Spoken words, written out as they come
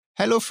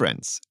Hello,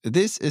 friends.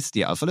 This is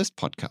the AlphaList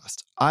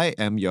podcast. I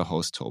am your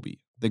host, Toby.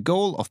 The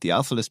goal of the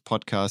AlphaList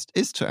podcast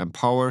is to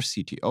empower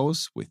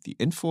CTOs with the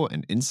info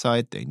and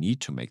insight they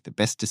need to make the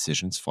best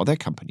decisions for their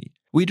company.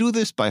 We do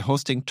this by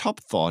hosting top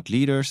thought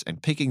leaders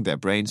and picking their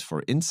brains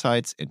for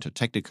insights into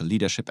technical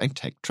leadership and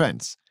tech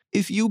trends.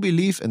 If you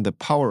believe in the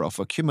power of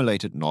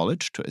accumulated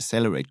knowledge to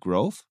accelerate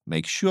growth,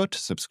 make sure to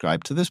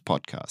subscribe to this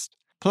podcast.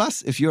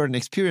 Plus, if you're an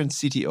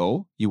experienced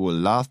CTO, you will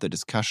love the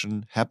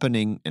discussion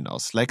happening in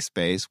our Slack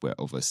space where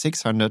over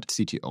 600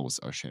 CTOs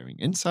are sharing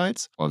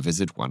insights, or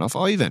visit one of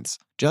our events.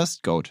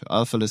 Just go to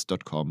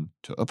alphalist.com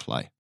to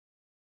apply.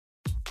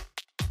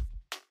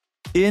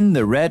 In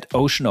the red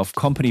ocean of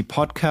company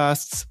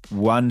podcasts,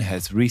 one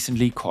has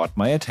recently caught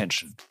my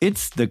attention.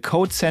 It's the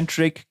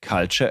Code-Centric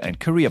Culture and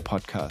Career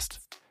podcast.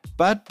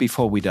 But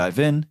before we dive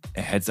in,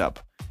 a heads up.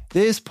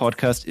 This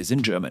podcast is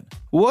in German.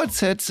 What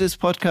sets this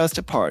podcast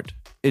apart?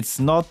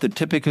 It's not the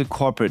typical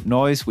corporate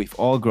noise we've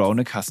all grown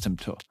accustomed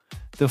to.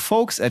 The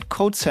folks at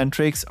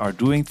Code-Centrics are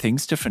doing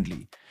things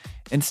differently.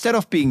 Instead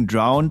of being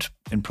drowned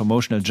in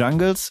promotional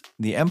jungles,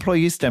 the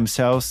employees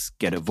themselves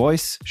get a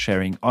voice,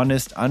 sharing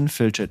honest,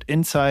 unfiltered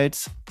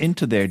insights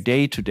into their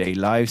day-to-day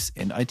lives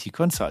in IT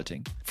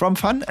consulting. From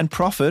fun and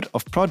profit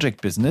of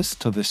project business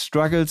to the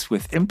struggles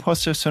with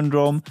imposter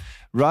syndrome,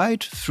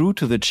 right through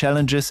to the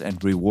challenges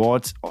and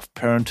rewards of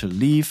parental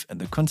leave in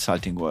the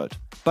consulting world.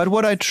 But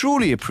what I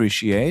truly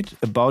appreciate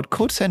about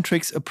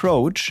Code-Centric's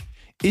approach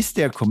is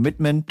their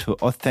commitment to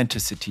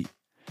authenticity.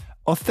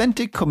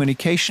 Authentic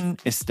communication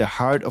is the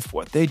heart of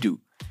what they do.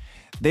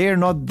 They are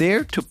not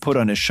there to put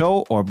on a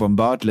show or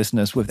bombard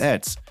listeners with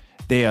ads.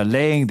 They are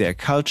laying their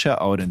culture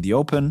out in the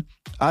open,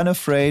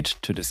 unafraid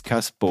to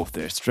discuss both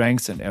their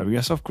strengths and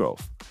areas of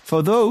growth.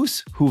 For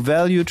those who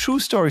value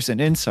true stories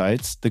and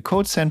insights, the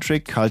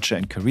Code-Centric Culture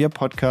and Career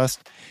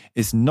podcast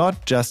is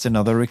not just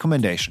another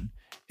recommendation.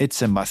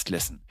 It's a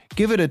must-listen.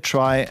 Give it a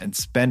try and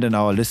spend an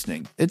hour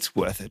listening. It's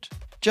worth it.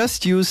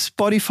 Just use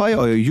Spotify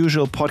or your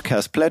usual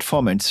podcast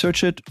platform and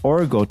search it,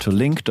 or go to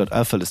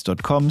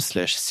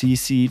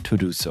link.alphalist.com/cc to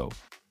do so.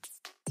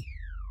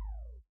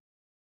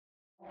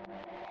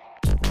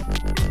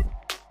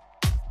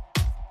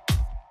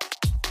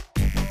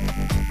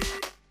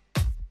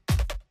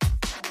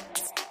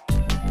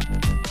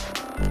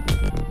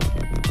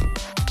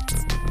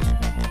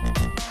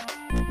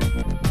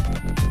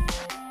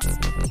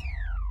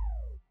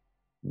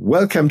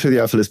 Welcome to the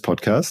AlphaList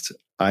podcast.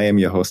 I am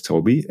your host,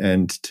 Toby,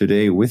 and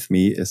today with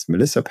me is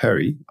Melissa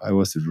Perri. I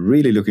was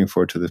really looking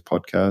forward to this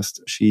podcast.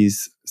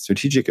 She's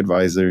strategic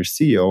advisor,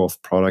 CEO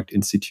of Product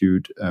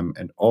Institute,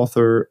 and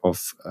author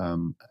of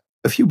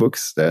a few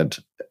books that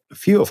a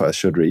few of us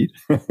should read.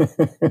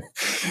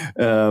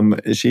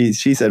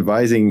 She's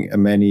advising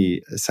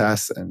many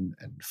SaaS and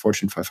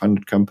Fortune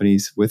 500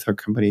 companies with her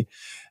company.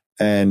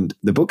 And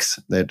the books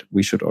that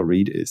we should all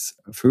read is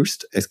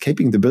first,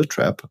 Escaping the Build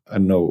Trap.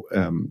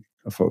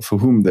 For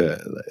whom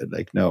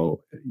now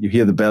you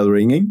hear the bell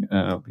ringing,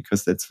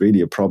 because that's really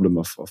a problem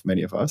of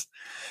many of us.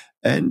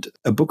 And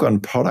a book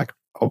on product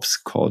ops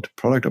called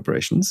Product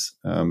Operations.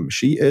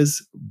 She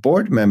is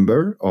board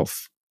member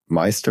of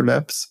Meister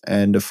Labs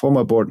and a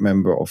former board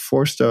member of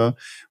Forster,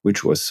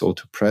 which was sold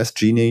to Press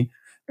Genie.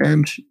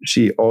 And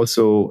she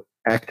also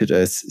acted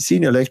as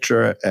senior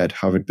lecturer at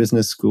Harvard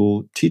Business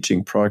School,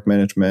 teaching product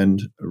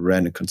management,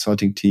 ran a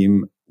consulting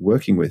team,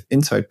 working with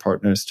insight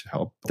partners to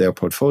help their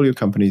portfolio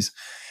companies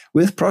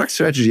with product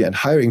strategy and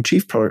hiring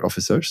chief product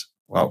officers.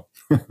 Wow.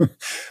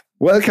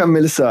 Welcome,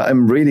 Melissa.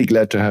 I'm really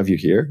glad to have you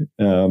here.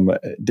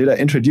 Did I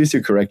introduce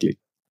you correctly?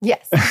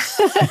 Yes.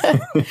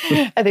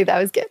 I think that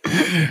was good.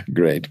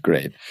 Great.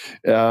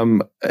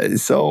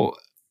 So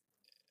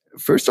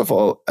first of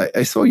all,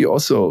 I saw you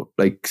also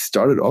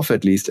started off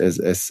at least as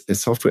a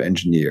software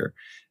engineer.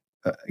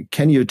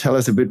 Can you tell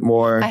us a bit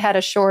more? I had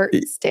a short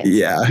stint.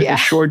 Yeah. A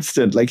short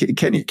stint.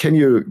 Can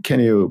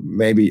you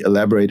maybe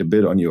elaborate a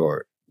bit on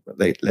your,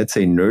 let's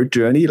say, nerd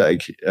journey? I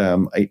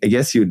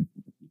guess you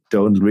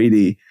don't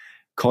really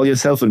call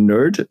yourself a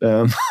nerd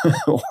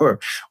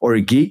or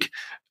a geek,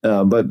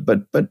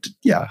 but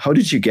yeah, how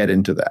did you get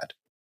into that?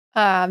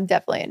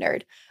 Definitely a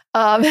nerd.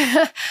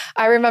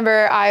 I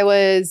remember I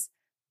was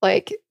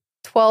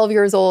 12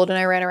 years old and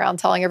I ran around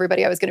telling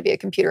everybody I was going to be a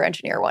computer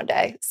engineer one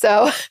day.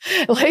 So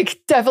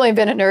definitely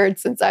been a nerd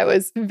since I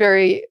was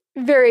very,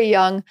 very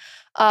young.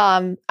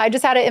 I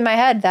just had it in my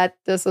head that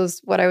this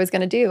was what I was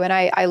going to do. And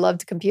I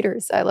loved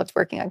computers. I loved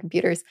working on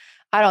computers.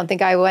 I don't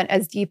think I went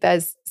as deep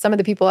as some of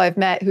the people I've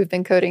met who've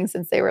been coding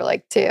since they were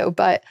 2,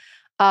 but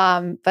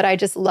I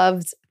just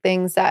loved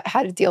things that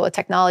had to deal with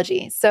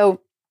technology. So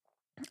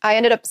I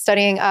ended up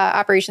studying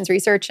operations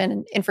research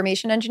and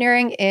information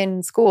engineering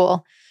in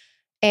school.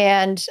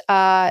 And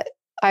I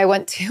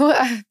went to,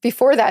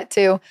 before that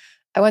too,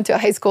 I went to a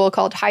high school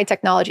called High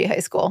Technology High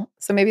School.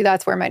 So maybe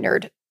that's where my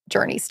nerd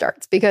journey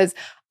starts, because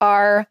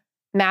our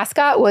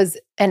mascot was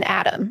an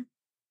atom.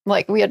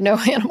 We had no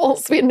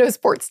animals, we had no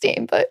sports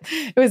team, but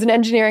it was an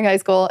engineering high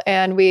school.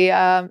 And we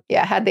had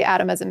the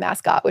atom as a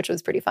mascot, which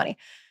was pretty funny.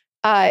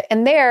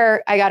 And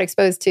there I got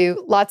exposed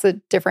to lots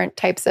of different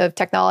types of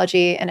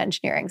technology and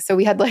engineering. So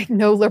we had like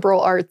no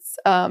liberal arts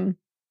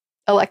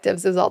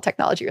electives. It was all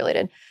technology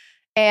related.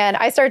 And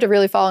I started to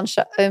really fall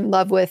in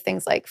love with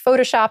things like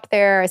Photoshop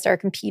there. I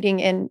started competing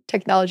in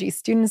Technology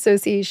Student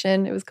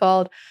Association, it was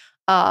called.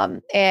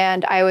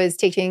 And I was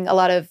taking a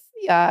lot of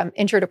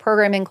intro to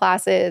programming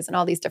classes and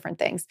all these different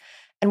things.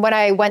 And when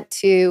I went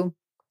to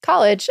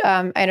college,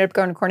 I ended up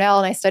going to Cornell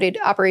and I studied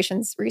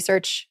operations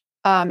research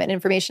and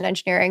information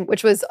engineering,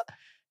 which was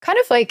kind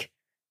of like,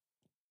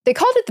 they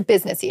called it the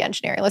businessy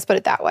engineering, let's put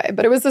it that way.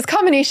 But it was this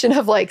combination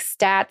of like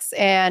stats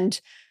and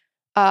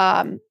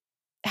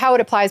how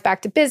it applies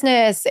back to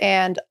business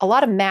and a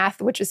lot of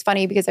math, which is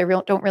funny because I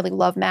don't really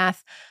love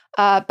math.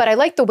 But I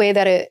like the way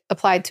that it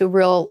applied to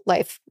real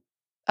life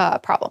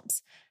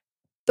problems.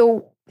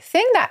 The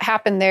thing that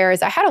happened there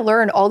is I had to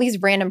learn all these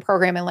random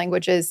programming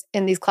languages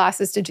in these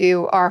classes to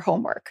do our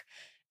homework.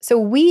 So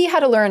we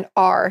had to learn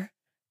R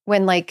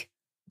when like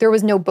there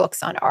was no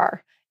books on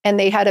R. And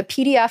they had a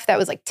PDF that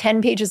was like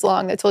 10 pages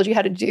long that told you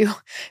how to do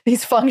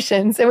these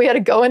functions. And we had to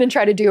go in and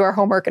try to do our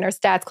homework in our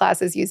stats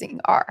classes using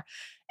R.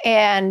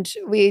 And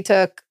we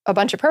took a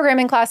bunch of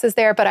programming classes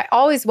there, but I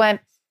always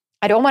went,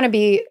 I don't want to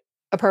be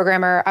a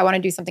programmer. I want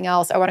to do something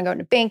else. I want to go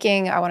into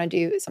banking. I want to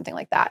do something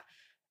like that.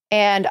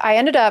 And I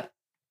ended up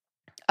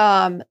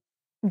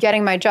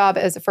getting my job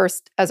as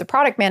a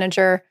product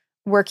manager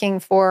working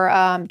for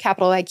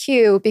Capital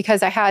IQ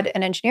because I had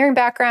an engineering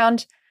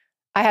background.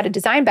 I had a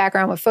design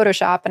background with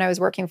Photoshop and I was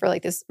working for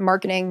like this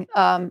marketing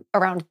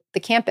around the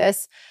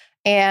campus.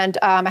 And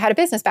I had a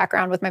business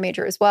background with my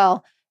major as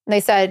well. And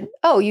they said,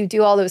 oh, you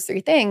do all those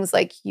three things,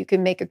 like you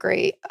can make a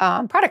great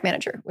product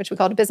manager, which we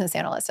called a business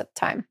analyst at the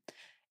time.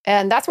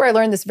 And that's where I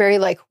learned this very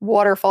like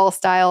waterfall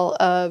style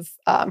of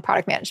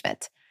product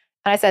management.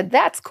 And I said,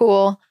 that's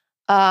cool.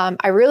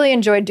 I really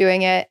enjoyed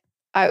doing it.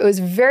 It was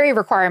very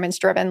requirements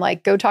driven,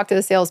 like go talk to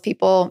the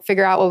salespeople,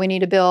 figure out what we need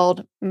to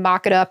build,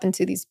 mock it up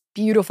into these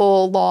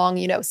beautiful, long,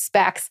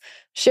 specs,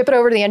 ship it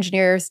over to the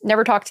engineers,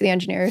 never talk to the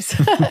engineers,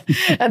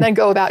 and then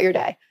go about your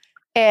day.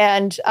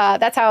 And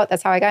that's how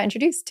I got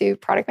introduced to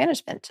product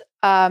management.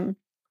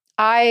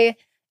 I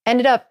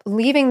ended up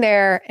leaving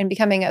there and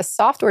becoming a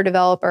software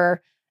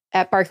developer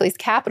at Barclays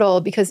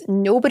Capital because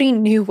nobody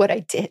knew what I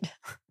did.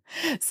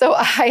 So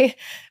I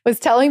was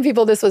telling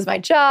people this was my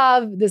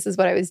job, this is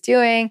what I was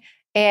doing,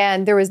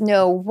 and there was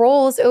no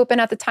roles open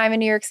at the time in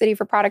New York City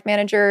for product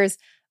managers.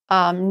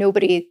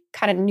 Nobody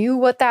kind of knew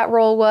what that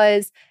role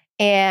was,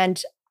 and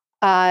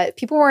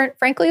people weren't,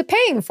 frankly,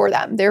 paying for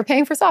them. They were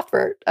paying for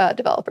software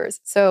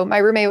developers. So my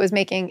roommate was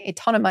making a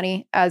ton of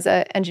money as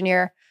an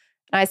engineer,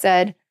 and I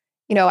said,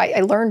 I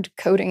learned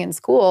coding in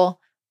school.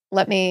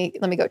 Let me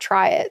go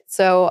try it.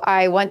 So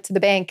I went to the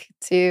bank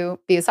to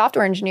be a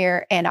software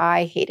engineer, and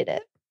I hated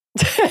it.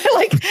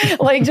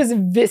 like just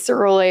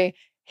viscerally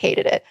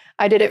hated it.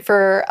 I did it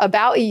for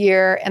about a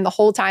year, and the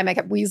whole time I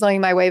kept weaseling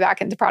my way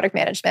back into product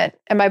management.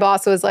 And my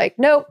boss was like,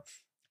 nope,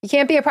 you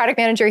can't be a product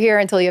manager here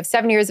until you have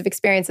 7 years of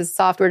experience as a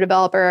software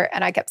developer.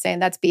 And I kept saying,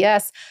 that's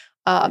BS.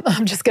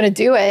 I'm just going to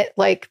do it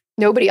like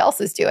nobody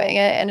else is doing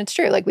it. And it's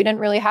true. Like we didn't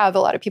really have a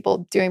lot of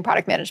people doing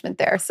product management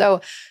there.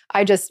 So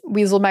I just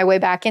weaseled my way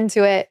back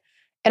into it.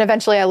 And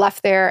eventually I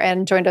left there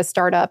and joined a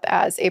startup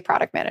as a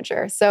product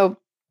manager. So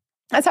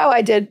that's how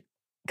I did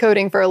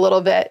coding for a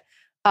little bit.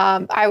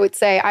 I would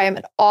say I am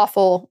an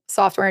awful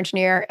software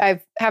engineer.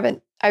 I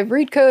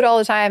read code all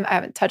the time. I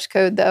haven't touched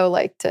code though,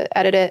 like to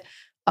edit it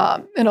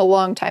in a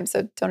long time.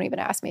 So don't even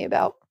ask me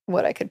about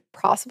what I could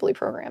possibly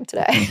program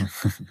today.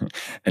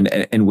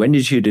 And when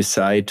did you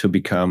decide to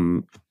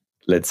become,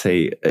 let's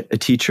say, a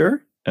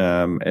teacher?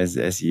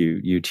 As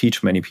you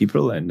teach many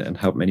people and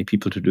help many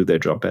people to do their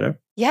job better?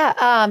 Yeah,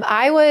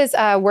 I was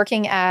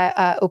working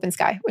at Open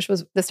Sky, which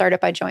was the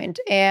startup I joined,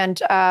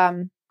 and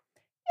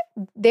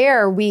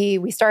there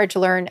we started to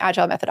learn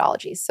agile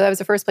methodologies. So that was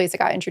the first place I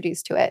got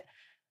introduced to it,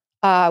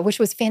 which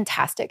was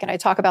fantastic. And I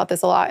talk about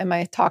this a lot in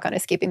my talk on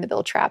escaping the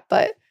build trap.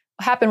 But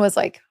what happened was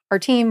like our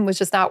team was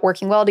just not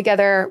working well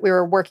together. We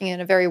were working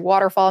in a very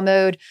waterfall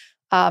mode.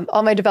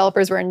 All my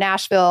developers were in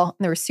Nashville,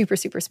 and they were super,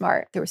 super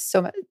smart. There was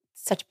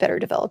such better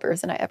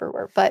developers than I ever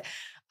were. But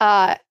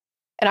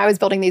and I was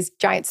building these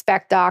giant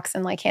spec docs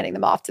and like handing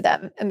them off to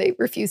them, and they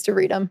refused to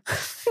read them.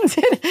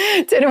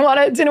 didn't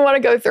want to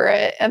go through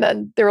it. And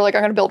then they were like,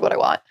 "I'm going to build what I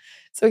want."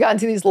 So we got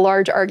into these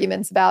large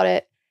arguments about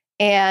it.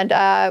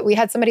 And we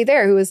had somebody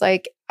there who was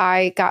like,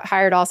 "I got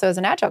hired also as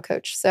an agile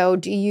coach. So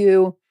do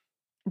you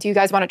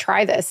guys want to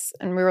try this?"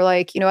 And we were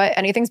like, "You know what?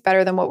 Anything's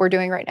better than what we're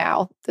doing right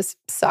now. This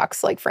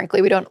sucks. Like,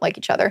 frankly, we don't like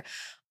each other.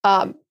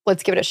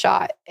 Let's give it a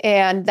shot."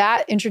 And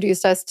that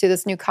introduced us to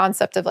this new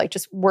concept of like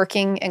just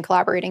working and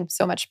collaborating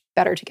so much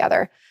better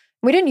together.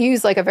 We didn't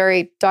use like a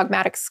very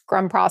dogmatic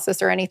Scrum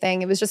process or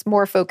anything. It was just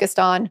more focused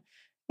on,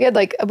 we had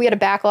a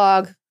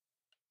backlog.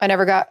 I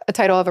never got a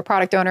title of a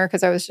product owner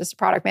because I was just a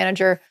product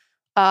manager.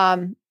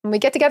 And we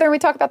get together and we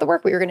talk about the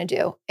work we were going to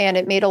do. And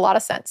it made a lot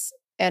of sense.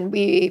 And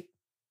we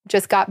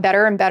just got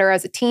better and better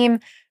as a team.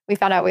 we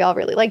found out we all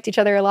really liked each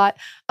other a lot.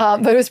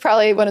 But it was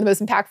probably one of the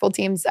most impactful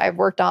teams I've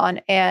worked on.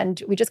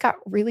 And we just got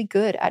really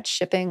good at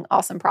shipping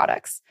awesome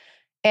products.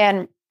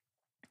 And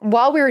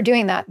while we were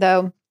doing that,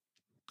 though,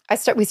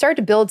 we started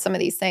to build some of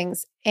these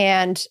things.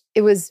 And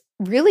it was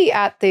really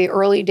at the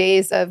early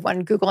days of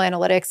when Google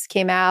Analytics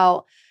came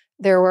out.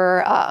 There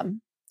were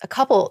a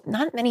couple,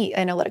 not many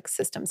analytics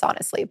systems,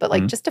 honestly, but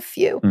like just a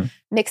few.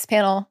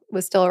 Mixpanel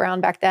was still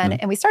around back then.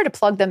 And we started to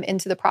plug them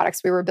into the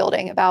products we were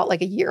building about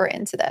like a year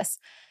into this.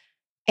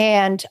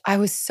 And I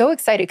was so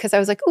excited because I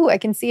was like, oh, I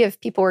can see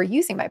if people are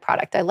using my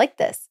product. I like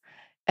this.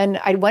 And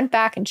I went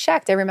back and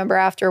checked. I remember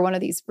after one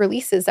of these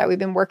releases that we've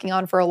been working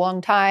on for a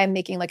long time,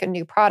 making like a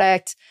new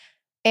product,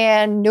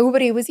 and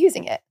nobody was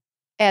using it.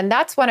 And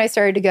that's when I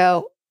started to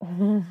go,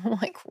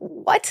 like,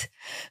 what?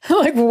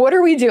 Like, what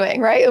are we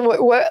doing, right?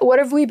 What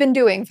have we been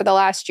doing for the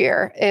last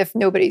year if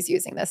nobody's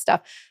using this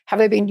stuff? Have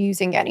they been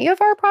using any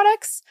of our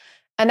products?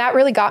 And that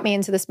really got me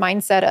into this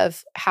mindset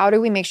of how do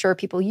we make sure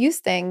people use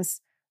things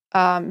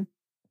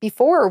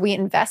before we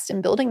invest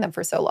in building them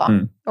for so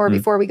long or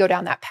before we go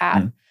down that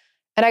path.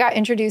 And I got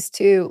introduced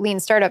to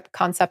lean startup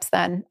concepts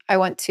then. I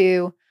went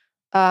to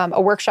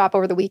a workshop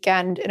over the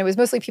weekend, and it was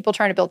mostly people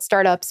trying to build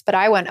startups. But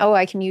I went, oh,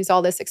 I can use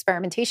all this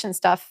experimentation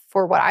stuff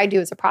for what I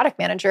do as a product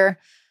manager.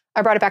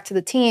 I brought it back to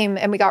the team,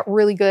 and we got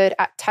really good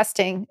at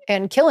testing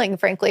and killing,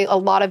 frankly, a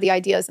lot of the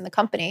ideas in the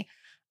company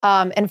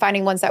and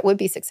finding ones that would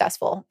be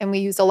successful. And we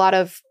used a lot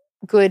of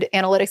good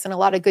analytics and a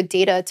lot of good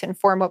data to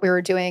inform what we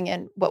were doing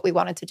and what we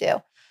wanted to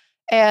do.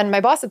 And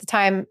my boss at the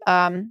time,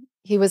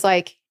 he was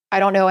like, I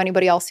don't know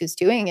anybody else who's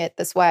doing it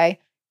this way.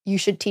 You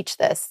should teach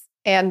this.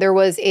 And there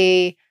was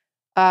this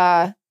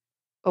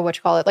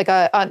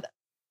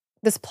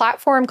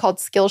platform called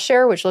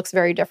Skillshare, which looks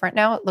very different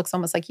now. It looks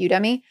almost like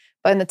Udemy.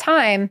 But in the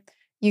time,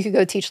 you could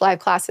go teach live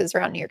classes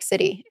around New York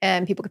City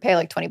and people could pay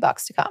like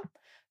 $20 to come.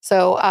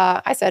 So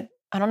I said,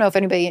 I don't know if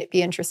anybody would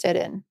be interested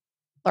in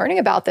learning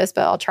about this,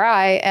 but I'll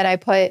try. And I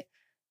put,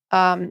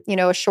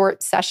 a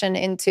short session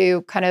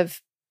into kind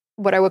of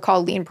what I would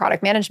call lean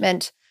product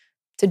management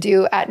to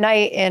do at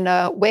night in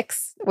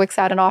Wix. Wix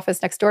had an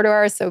office next door to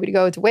ours. So we'd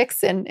go to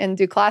Wix and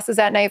do classes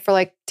at night for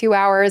like 2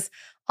 hours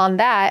on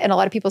that. And a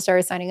lot of people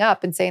started signing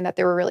up and saying that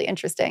they were really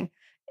interesting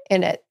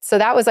in it. So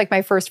that was like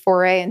my first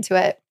foray into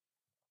it.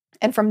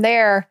 And from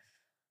there,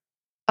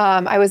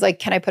 I was like,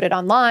 can I put it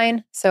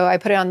online? So I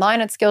put it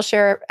online at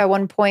Skillshare at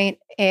one point,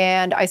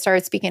 and I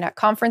started speaking at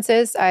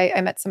conferences.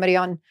 I met somebody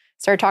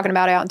started talking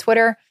about it on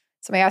Twitter.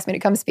 Somebody asked me to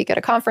come speak at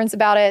a conference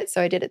about it.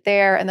 So I did it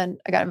there. And then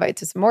I got invited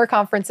to some more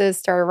conferences,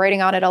 started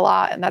writing on it a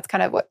lot. And that's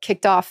kind of what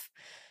kicked off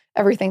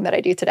everything that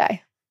I do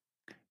today.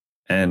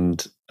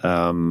 And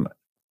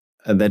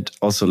that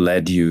also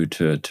led you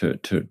to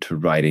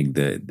writing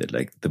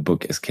the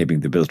book Escaping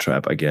the Bill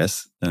Trap, I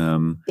guess.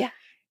 Yeah.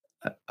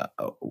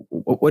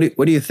 What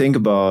do you think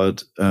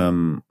about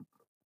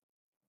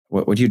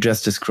what you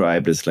just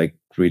described as like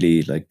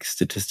really like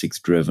statistics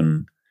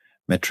driven,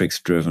 metrics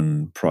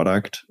driven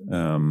product?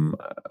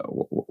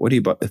 What do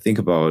you think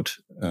about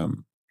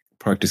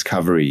product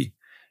discovery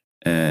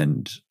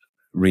and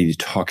really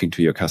talking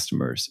to your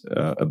customers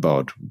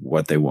about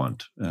what they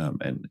want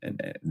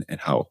and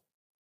how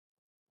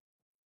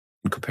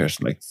in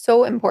comparison? Like,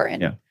 so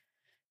important. Yeah.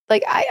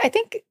 Like I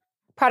think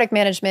product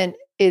management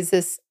is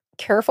this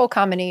careful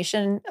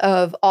combination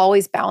of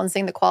always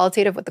balancing the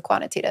qualitative with the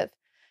quantitative.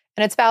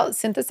 And it's about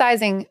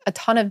synthesizing a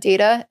ton of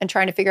data and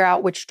trying to figure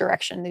out which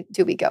direction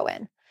do we go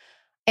in.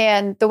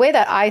 And the way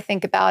that I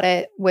think about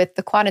it with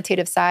the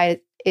quantitative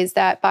side is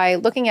that by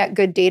looking at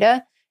good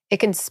data, it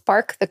can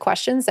spark the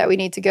questions that we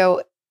need to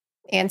go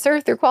answer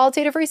through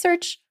qualitative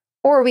research,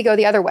 or we go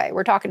the other way.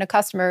 We're talking to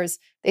customers,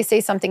 they say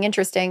something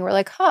interesting. We're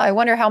like, I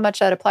wonder how much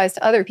that applies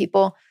to other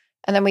people.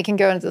 And then we can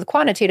go into the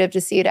quantitative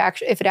to see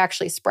if it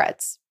actually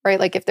spreads, right?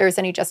 Like if there's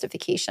any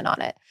justification on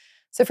it.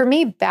 So for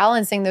me,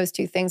 balancing those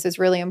two things is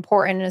really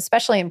important, and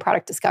especially in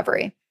product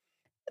discovery.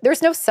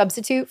 There's no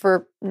substitute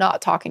for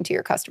not talking to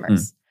your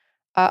customers.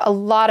 A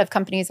lot of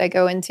companies I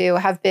go into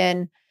have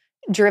been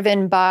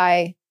driven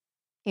by,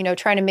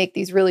 trying to make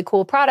these really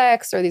cool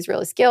products or these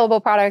really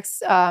scalable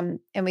products. And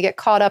we get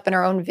caught up in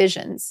our own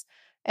visions.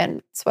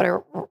 And it's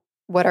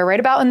what I write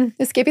about in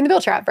Escaping the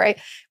Bill Trap, right?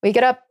 We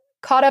get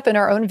caught up in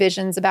our own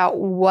visions about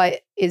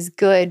what is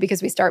good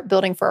because we start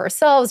building for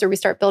ourselves or we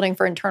start building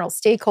for internal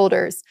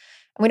stakeholders.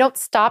 And we don't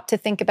stop to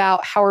think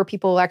about how are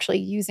people actually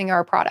using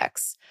our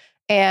products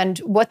and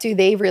what do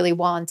they really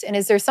want? And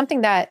is there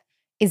something that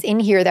is in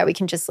here that we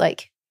can just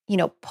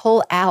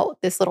pull out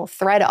this little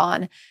thread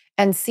on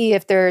and see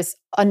if there's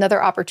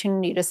another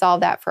opportunity to solve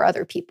that for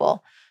other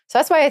people? So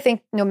that's why I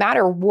think no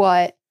matter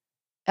what,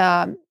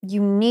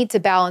 you need to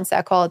balance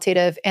that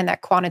qualitative and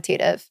that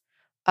quantitative.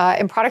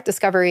 And product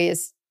discovery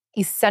is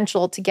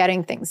essential to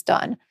getting things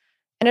done.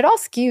 And it all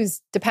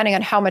skews depending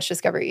on how much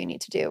discovery you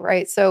need to do,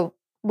 right? So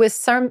with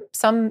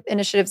some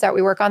initiatives that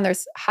we work on,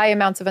 there's high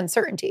amounts of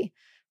uncertainty.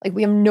 Like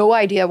we have no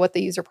idea what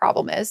the user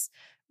problem is.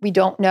 We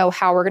don't know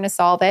how we're going to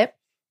solve it.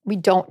 We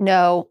don't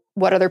know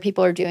what other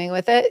people are doing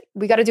with it.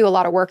 We got to do a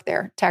lot of work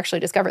there to actually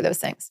discover those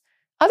things.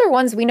 Other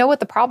ones, we know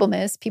what the problem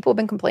is. People have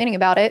been complaining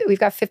about it. We've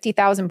got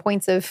 50,000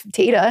 points of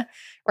data,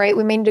 right?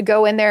 We may need to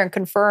go in there and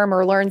confirm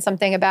or learn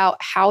something about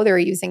how they're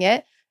using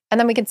it, and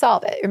then we can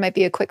solve it. It might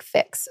be a quick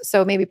fix.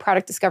 So maybe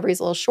product discovery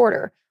is a little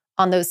shorter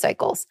on those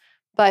cycles.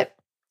 But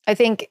I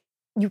think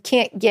you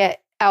can't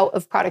get out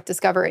of product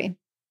discovery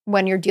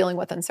when you're dealing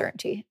with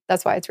uncertainty.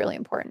 That's why it's really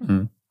important.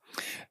 Mm.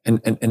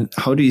 And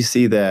how do you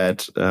see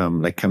that,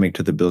 like coming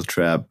to the build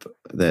trap,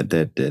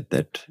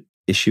 that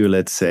issue,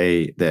 let's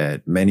say,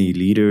 that many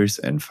leaders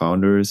and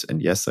founders,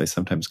 and yes, I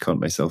sometimes count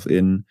myself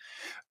in,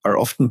 are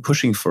often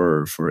pushing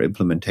for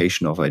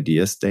implementation of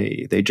ideas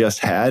they just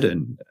had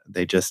and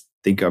they just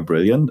think are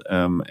brilliant,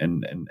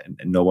 and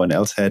no one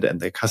else had, and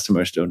their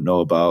customers don't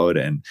know about,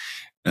 and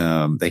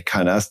they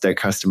can't ask their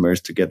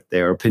customers to get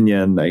their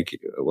opinion. Like,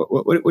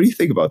 what do you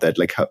think about that?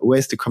 Like,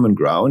 where's the common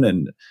ground,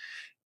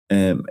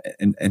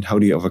 and how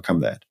do you overcome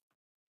that?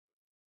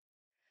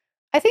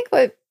 I think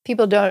what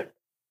people don't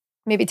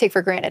maybe take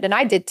for granted, and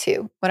I did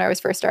too when I was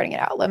first starting it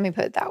out, let me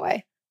put it that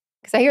way.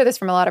 Because I hear this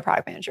from a lot of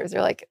product managers.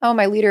 They're like, oh,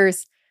 my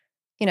leaders,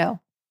 they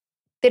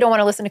don't want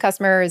to listen to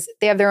customers.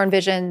 They have their own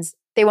visions.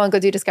 They won't go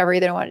do discovery.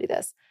 They don't want to do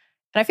this.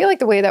 And I feel like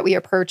the way that we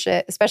approach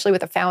it, especially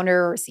with a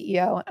founder or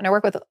CEO, and I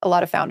work with a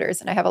lot of founders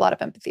and I have a lot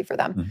of empathy for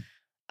them.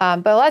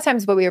 But a lot of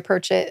times what we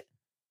approach it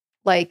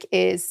like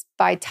is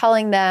by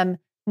telling them,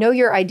 no,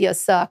 your idea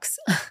sucks.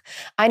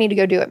 I need to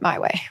go do it my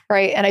way,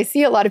 right? And I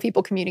see a lot of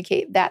people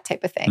communicate that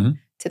type of thing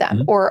to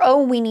them. Or,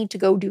 oh, we need to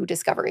go do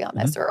discovery on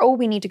this. Or, oh,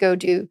 we need to go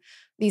do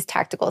these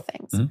tactical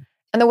things.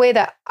 And the way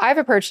that I've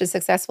approached it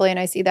successfully, and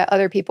I see that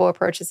other people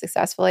approach it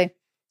successfully,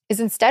 is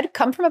instead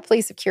come from a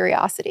place of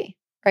curiosity,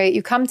 right?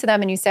 You come to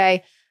them and you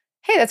say,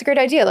 hey, that's a great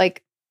idea.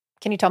 Like,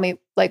 can you tell me,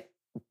 like,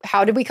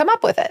 how did we come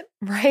up with it,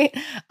 right?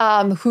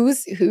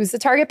 Who's the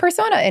target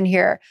persona in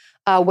here?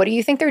 What do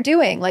you think they're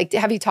doing? Like,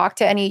 have you talked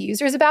to any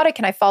users about it?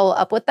 Can I follow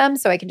up with them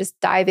so I can just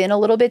dive in a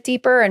little bit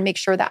deeper and make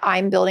sure that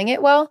I'm building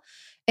it well?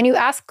 And you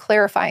ask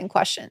clarifying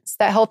questions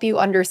that help you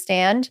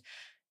understand,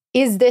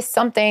 is this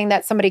something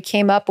that somebody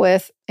came up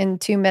with in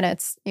 2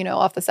 minutes,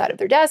 off the side of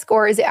their desk?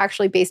 Or is it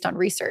actually based on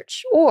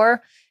research?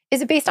 Or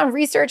is it based on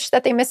research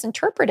that they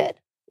misinterpreted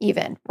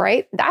even,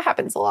 right? That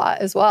happens a lot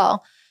as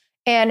well.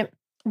 And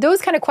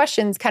those kind of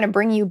questions kind of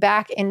bring you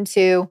back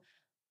into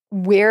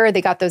where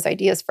they got those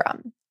ideas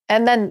from.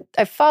 And then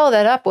I follow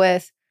that up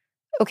with,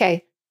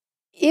 okay,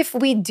 if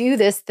we do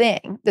this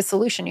thing, the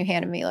solution you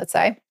handed me, let's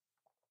say,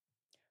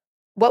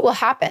 what will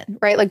happen,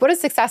 right? Like, what does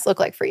success look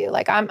like for you?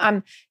 Like,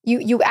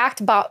 you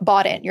act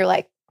bought in. You're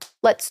like,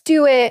 let's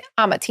do it.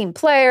 I'm a team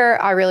player.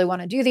 I really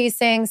want to do these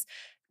things.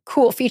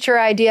 Cool feature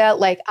idea.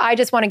 Like, I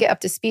just want to get up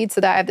to speed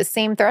so that I have the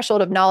same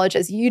threshold of knowledge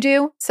as you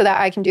do so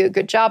that I can do a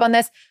good job on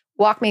this.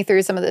 Walk me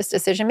through some of this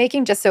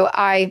decision-making just so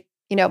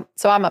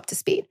so I'm up to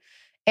speed.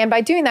 And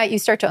by doing that, you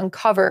start to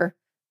uncover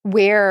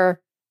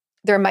where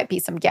there might be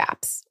some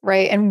gaps,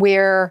 right? And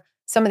where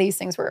some of these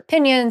things were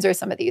opinions or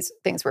some of these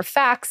things were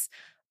facts.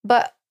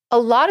 But a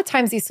lot of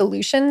times these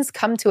solutions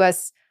come to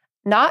us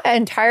not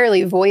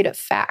entirely void of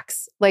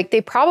facts. Like,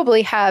 they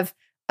probably have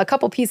a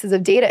couple pieces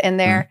of data in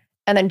there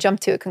and then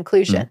jump to a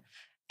conclusion.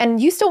 And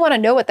you still want to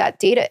know what that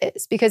data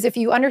is, because if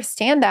you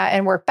understand that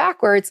and work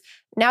backwards,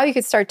 now you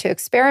could start to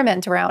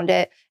experiment around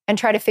it and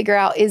try to figure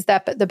out, is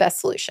that the best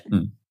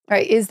solution,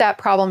 right? Is that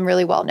problem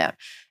really well known?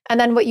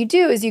 And then what you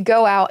do is you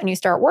go out and you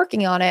start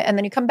working on it, and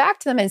then you come back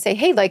to them and say,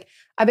 hey, like,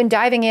 I've been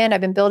diving in,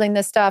 I've been building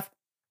this stuff.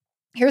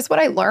 Here's what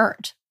I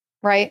learned,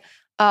 right?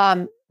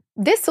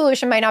 This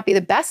solution might not be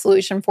the best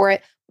solution for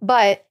it,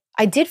 but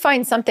I did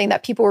find something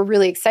that people were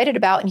really excited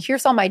about. And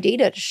here's all my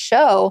data to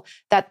show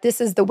that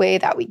this is the way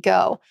that we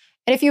go.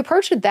 And if you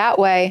approach it that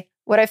way,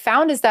 what I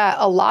found is that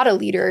a lot of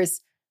leaders,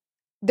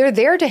 they're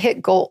there to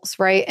hit goals,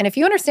 right? And if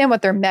you understand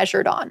what they're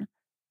measured on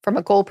from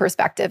a goal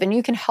perspective, and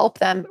you can help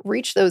them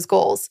reach those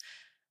goals,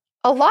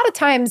 a lot of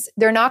times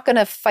they're not going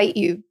to fight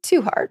you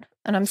too hard.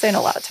 And I'm saying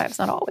a lot of times,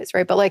 not always,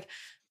 right? But like,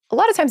 a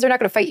lot of times they're not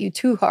going to fight you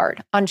too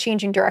hard on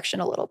changing direction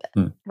a little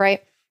bit,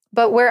 right?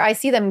 But where I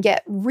see them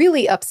get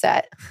really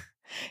upset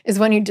is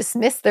when you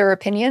dismiss their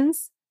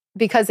opinions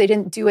because they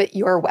didn't do it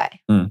your way,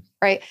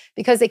 right?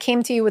 Because they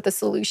came to you with a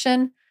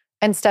solution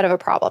instead of a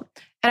problem.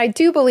 And I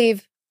do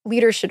believe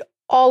leaders should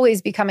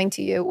always be coming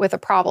to you with a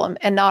problem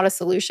and not a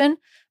solution.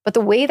 But the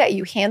way that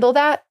you handle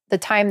that, the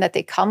time that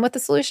they come with the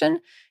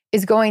solution,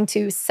 is going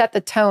to set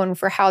the tone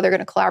for how they're going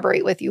to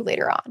collaborate with you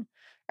later on,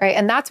 right?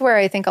 And that's where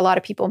I think a lot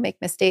of people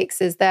make mistakes,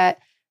 is that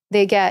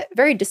they get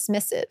very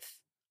dismissive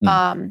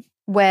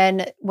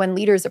when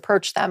leaders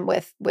approach them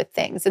with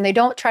things, and they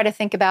don't try to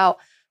think about,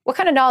 what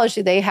kind of knowledge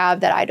do they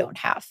have that I don't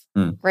have,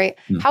 right?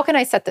 How can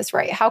I set this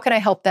right? How can I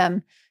help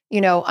them,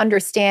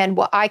 understand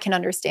what I can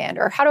understand?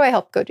 Or how do I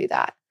help go do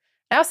that?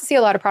 I also see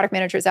a lot of product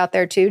managers out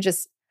there too,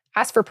 just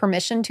ask for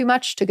permission too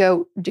much to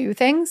go do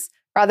things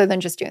rather than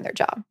just doing their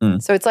job.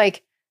 So it's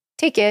like,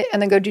 take it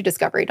and then go do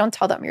discovery. Don't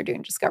tell them you're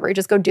doing discovery.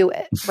 Just go do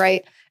it,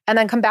 right? And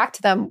then come back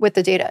to them with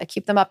the data.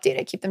 Keep them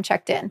updated. Keep them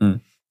checked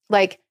in.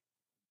 Like,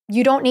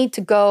 you don't need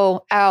to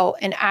go out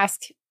and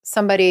ask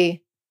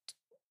somebody,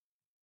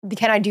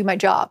 can I do my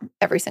job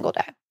every single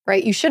day,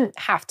 right? You shouldn't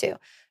have to.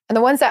 And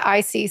the ones that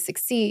I see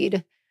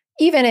succeed,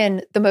 even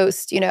in the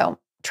most,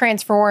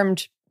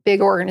 transformed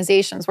big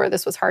organizations where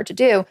this was hard to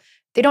do,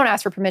 they don't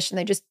ask for permission,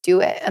 they just do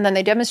it. And then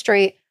they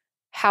demonstrate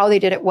how they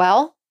did it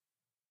well.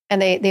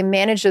 And they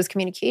manage those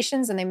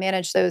communications and they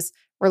manage those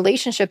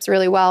relationships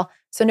really well.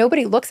 So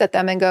nobody looks at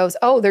them and goes,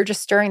 oh, they're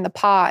just stirring the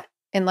pot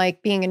and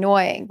like being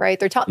annoying, right?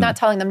 They're not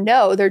telling them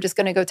no, they're just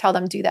going to go tell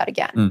them do that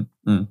again.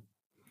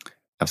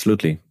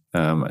 Absolutely.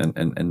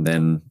 And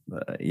then,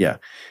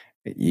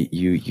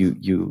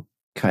 you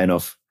kind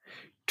of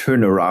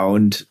turn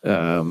around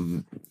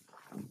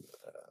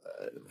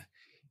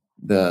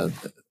the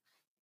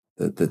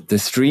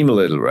stream a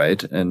little,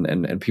 right?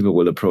 And people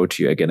will approach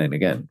you again and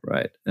again,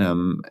 right?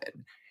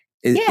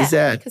 Is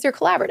that because you're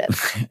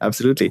collaborative?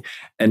 Absolutely,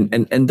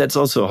 and that's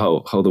also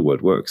how the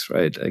world works,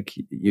 right? Like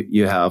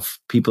you have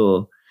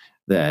people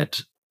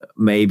that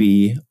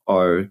maybe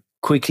are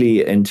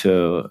quickly in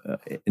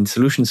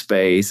solution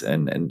space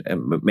and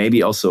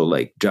maybe also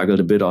like juggled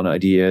a bit on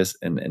ideas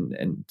and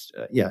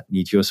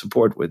need your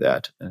support with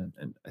that,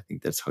 and I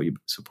think that's how you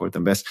support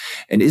them best.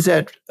 And is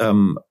that a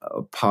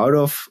part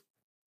of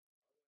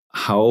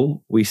how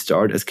we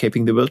start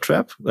escaping the build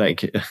trap?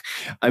 Like,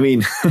 I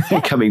mean,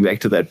 coming back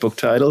to that book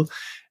title,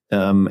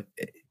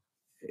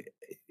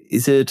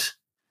 is it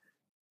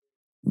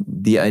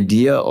the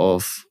idea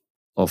of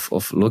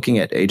looking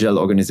at agile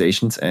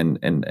organizations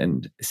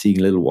and seeing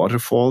little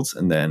waterfalls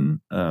and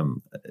then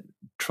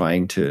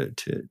trying to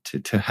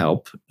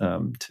help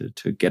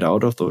to get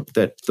out of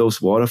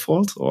those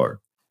waterfalls,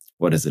 or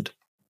what is it?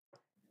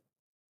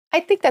 I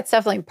think that's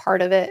definitely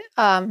part of it.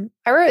 I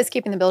wrote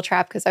Escaping the Build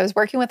Trap because I was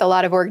working with a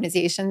lot of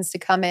organizations to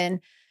come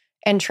in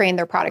and train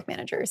their product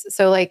managers.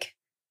 So like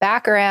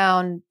back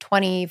around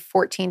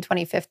 2014,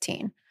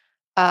 2015,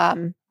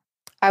 I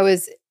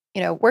was,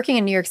 working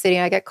in New York City,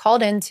 and I got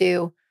called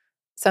into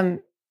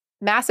some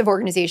massive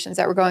organizations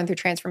that were going through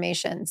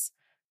transformations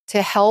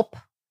to help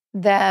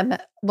them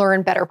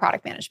learn better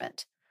product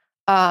management.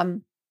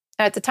 And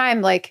at the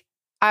time, like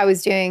I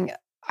was doing,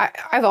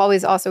 I've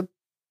always also,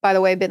 by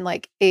the way, been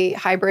like a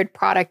hybrid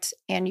product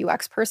and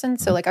UX person.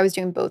 So like I was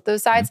doing both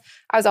those sides.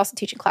 I was also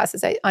teaching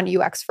classes on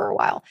UX for a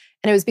while.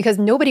 And it was because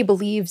nobody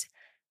believed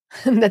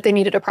that they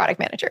needed a product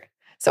manager.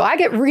 So I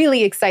get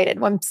really excited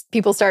when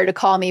people started to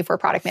call me for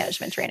product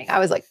management training. I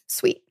was like,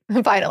 sweet,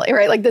 finally,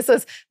 right? Like this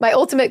was my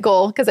ultimate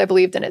goal because I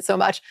believed in it so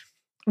much.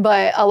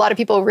 But a lot of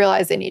people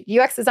realized they need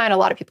UX design. A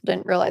lot of people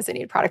didn't realize they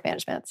needed product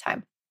management at the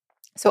time.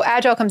 So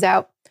Agile comes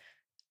out.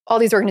 All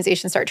these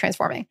organizations start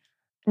transforming.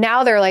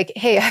 Now they're like,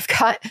 hey, I've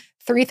got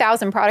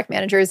 3,000 product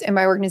managers in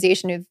my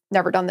organization who've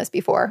never done this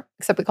before,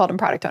 except we called them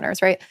product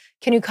owners, right?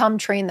 Can you come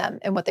train them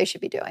in what they should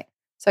be doing?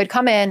 So I'd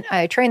come in,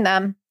 I train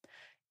them.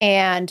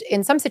 And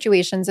in some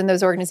situations in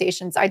those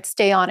organizations, I'd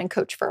stay on and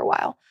coach for a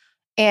while.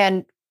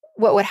 And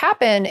what would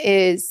happen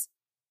is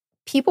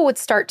people would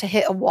start to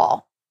hit a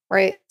wall,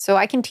 right? So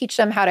I can teach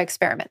them how to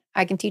experiment.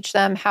 I can teach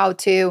them how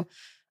to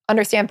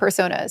understand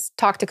personas,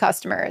 talk to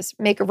customers,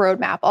 make a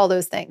roadmap, all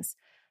those things.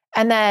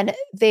 And then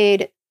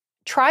they'd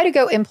try to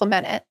go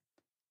implement it.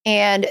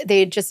 And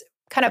they'd just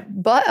kind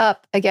of butt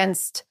up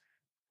against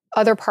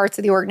other parts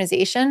of the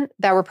organization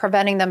that were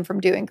preventing them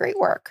from doing great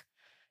work.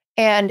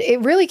 And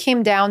it really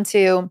came down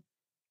to,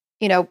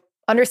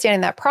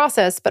 understanding that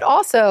process, but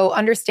also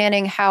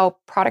understanding how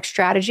product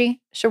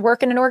strategy should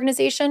work in an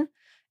organization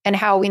and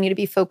how we need to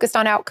be focused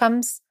on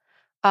outcomes,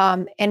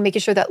 and making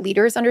sure that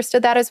leaders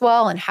understood that as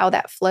well and how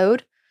that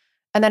flowed.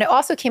 And then it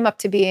also came up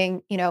to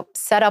being,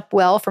 set up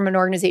well from an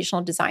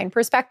organizational design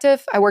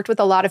perspective. I worked with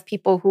a lot of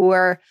people who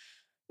were,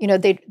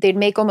 they'd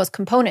make almost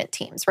component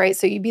teams, right?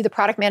 So you'd be the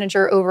product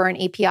manager over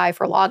an API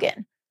for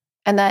login.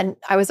 And then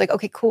I was like,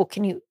 okay, cool.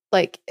 Can you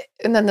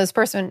and then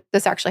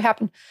this actually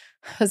happened.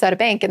 I was at a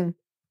bank and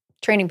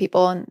training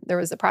people, and there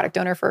was a product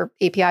owner for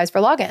APIs for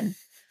login.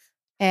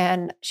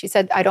 And she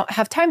said, I don't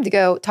have time to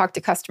go talk to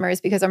customers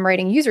because I'm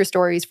writing user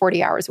stories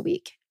 40 hours a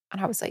week.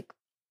 And I was like,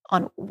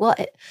 on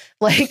what?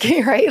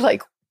 Right?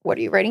 Like, what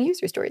are you writing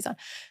user stories on? I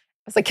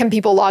was like, can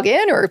people log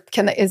in, or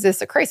is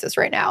this a crisis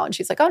right now? And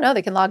she's like, oh no,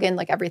 they can log in,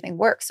 like everything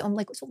works. So I'm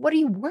like, so what are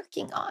you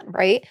working on,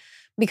 right?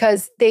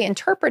 Because they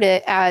interpret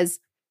it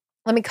as,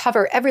 let me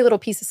cover every little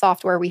piece of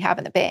software we have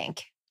in the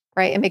bank,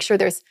 right? And make sure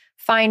there's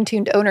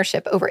fine-tuned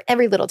ownership over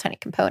every little tiny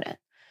component.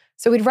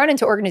 So we'd run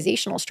into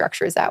organizational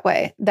structures that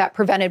way that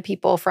prevented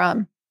people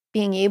from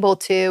being able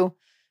to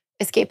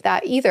escape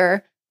that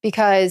either,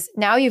 because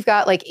now you've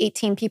got like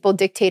 18 people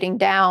dictating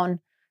down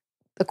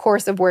the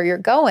course of where you're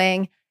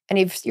going. And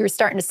if you're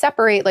starting to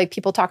separate like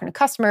people talking to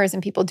customers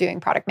and people doing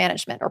product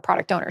management or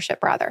product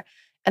ownership rather.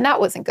 And that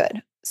wasn't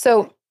good.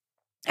 So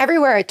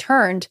everywhere I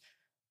turned,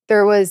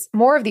 there was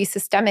more of these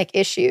systemic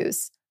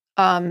issues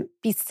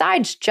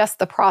besides just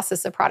the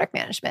process of product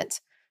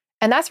management.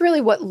 And that's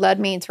really what led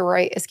me to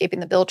write Escaping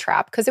the Build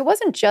Trap, because it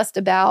wasn't just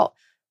about,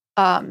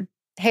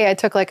 hey, I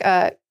took like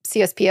a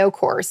CSPO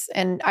course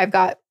and I've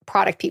got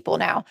product people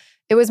now.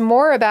 It was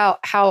more about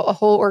how a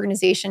whole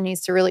organization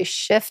needs to really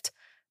shift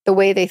the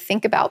way they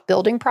think about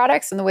building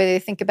products and the way they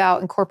think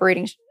about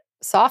incorporating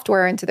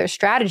software into their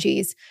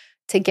strategies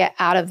to get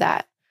out of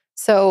that.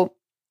 So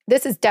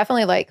this is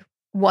definitely like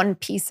one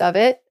piece of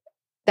it,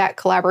 that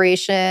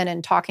collaboration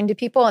and talking to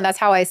people. And that's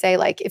how I say,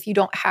 like, if you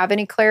don't have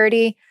any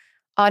clarity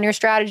on your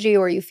strategy,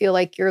 or you feel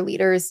like your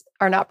leaders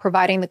are not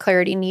providing the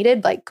clarity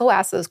needed, like, go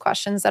ask those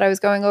questions that I was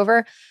going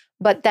over.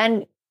 But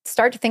then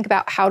start to think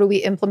about, how do we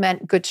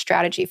implement good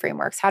strategy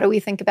frameworks? How do we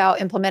think about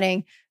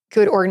implementing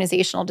good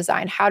organizational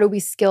design? How do we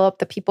skill up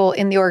the people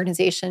in the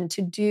organization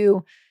to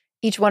do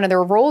each one of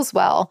their roles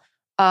well,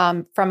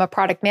 from a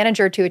product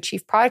manager to a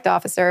chief product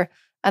officer?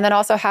 And then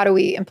also, how do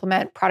we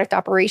implement product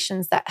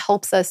operations that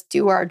helps us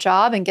do our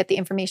job and get the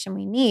information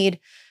we need,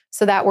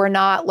 so that we're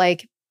not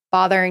like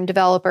bothering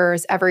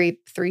developers every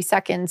 3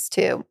 seconds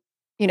to,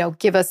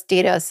 give us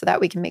data so that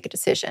we can make a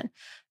decision.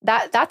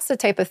 That's the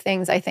type of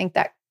things I think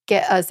that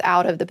get us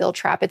out of the build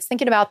trap. It's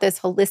thinking about this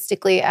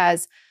holistically,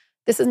 as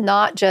this is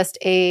not just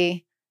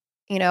a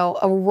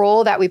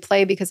role that we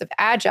play because of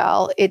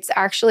Agile. It's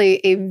actually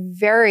a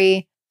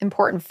very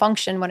important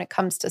function when it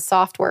comes to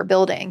software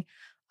building,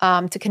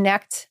 to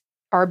connect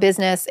our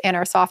business and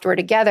our software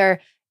together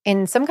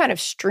in some kind of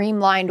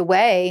streamlined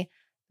way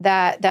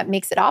that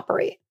makes it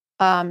operate.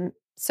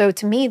 So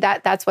to me,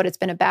 that's what it's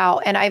been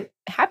about. And I'm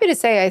happy to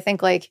say, I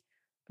think, like,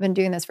 I've been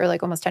doing this for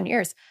like almost 10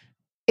 years.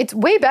 It's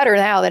way better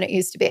now than it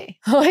used to be.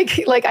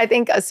 like I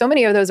think so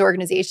many of those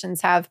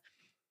organizations have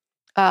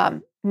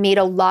made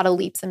a lot of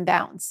leaps and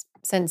bounds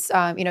since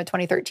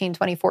 2013,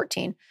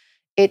 2014.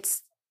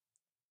 It's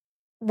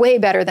way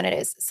better than it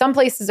is. Some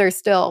places are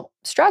still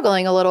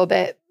struggling a little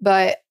bit,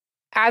 but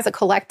as a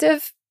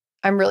collective,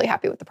 I'm really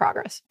happy with the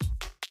progress.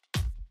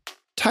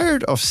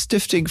 Tired of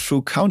sifting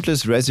through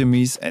countless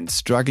resumes and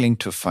struggling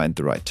to find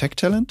the right tech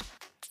talent?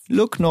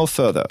 Look no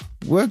further.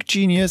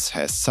 WorkGenius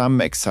has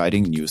some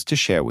exciting news to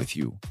share with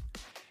you.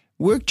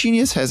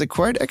 WorkGenius has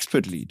acquired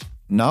Expert Lead.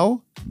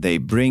 Now they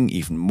bring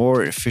even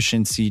more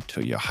efficiency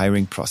to your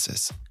hiring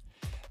process.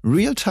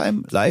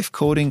 Real-time live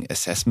coding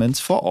assessments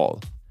for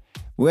all.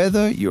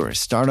 Whether you're a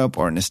startup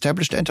or an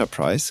established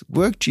enterprise,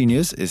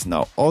 WorkGenius is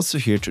now also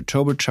here to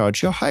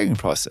turbocharge your hiring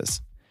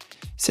process.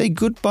 Say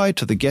goodbye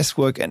to the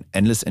guesswork and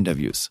endless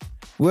interviews.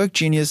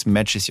 WorkGenius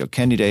matches your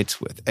candidates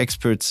with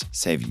experts,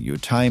 saving you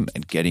time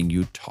and getting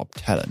you top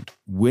talent.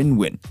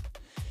 Win-win.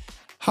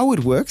 How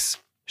it works?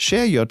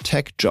 Share your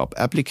tech job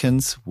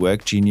applicants.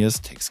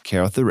 WorkGenius takes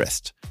care of the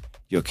rest.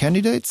 Your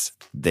candidates?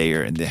 They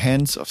are in the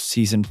hands of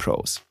seasoned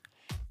pros.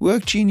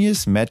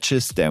 WorkGenius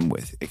matches them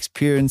with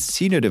experienced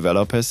senior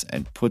developers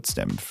and puts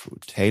them through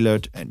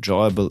tailored,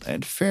 enjoyable,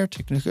 and fair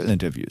technical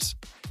interviews.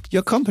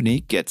 Your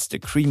company gets the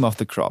cream of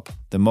the crop,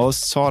 the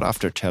most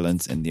sought-after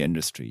talents in the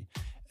industry,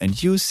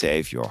 and you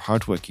save your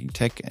hardworking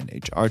tech and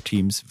HR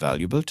teams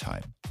valuable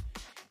time.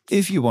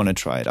 If you want to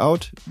try it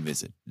out,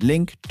 visit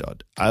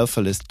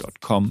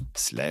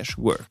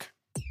link.alphalist.com/work.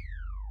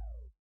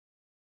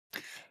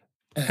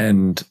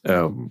 And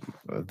the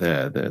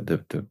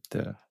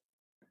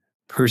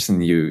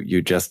person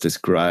you just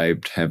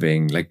described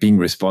having, like, being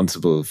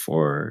responsible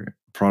for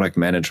product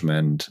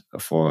management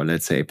for,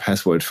 let's say,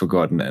 password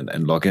forgotten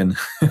and login,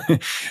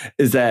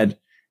 is that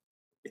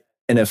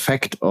an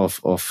effect of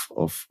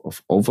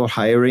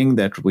overhiring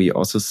that we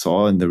also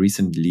saw in the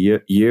recent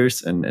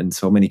years and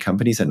so many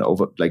companies, and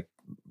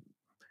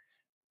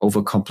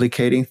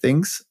overcomplicating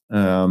things?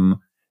 I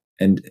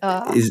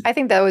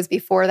think that was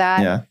before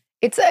that. Yeah.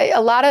 It's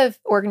a lot of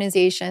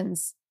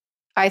organizations.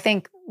 I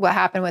think what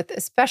happened with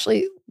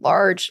especially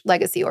large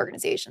legacy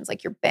organizations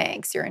like your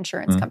banks, your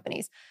insurance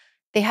companies,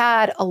 they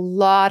had a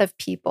lot of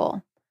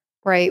people,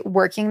 right,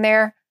 working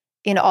there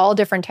in all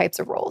different types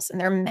of roles, and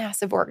they're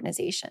massive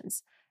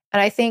organizations. And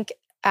I think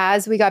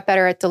as we got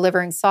better at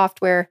delivering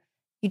software,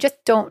 you just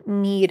don't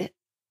need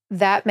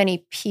that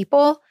many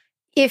people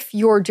if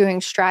you're doing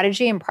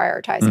strategy and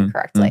prioritizing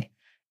correctly.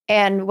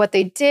 And what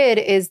they did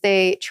is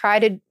they try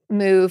to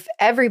move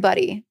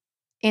everybody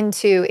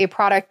into a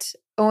product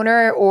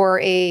owner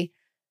or a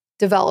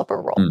developer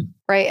role,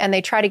 right? And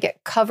they try to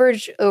get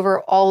coverage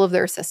over all of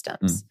their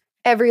systems,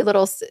 every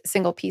little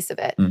single piece of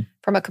it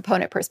from a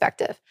component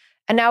perspective.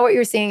 And now what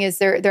you're seeing is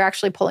they're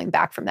actually pulling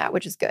back from that,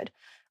 which is good.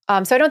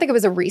 So I don't think it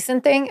was a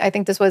recent thing. I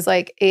think this was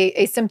like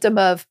a symptom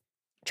of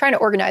trying to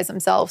organize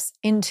themselves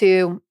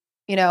into,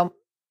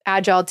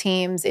 agile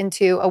teams,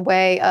 into a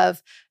way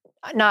of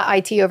not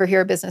IT over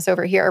here, business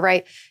over here,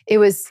 right? It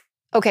was,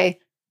 okay,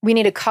 we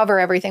need to cover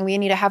everything. We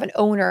need to have an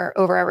owner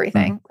over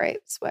everything, right?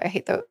 That's why I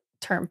hate the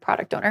term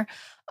product owner.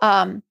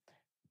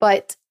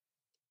 But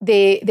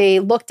they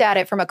looked at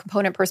it from a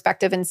component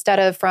perspective instead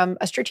of from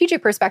a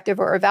strategic perspective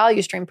or a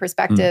value stream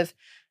perspective.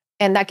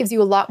 And that gives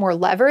you a lot more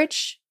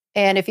leverage.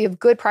 And if you have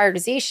good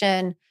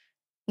prioritization,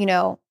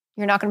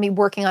 you're not going to be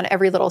working on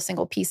every little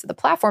single piece of the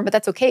platform, but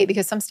that's okay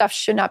because some stuff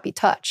should not be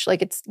touched.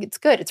 Like it's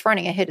good. It's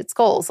running. It hit its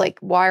goals. Like,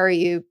 why are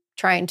you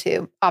trying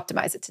to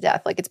optimize it to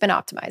death? Like, it's been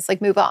optimized,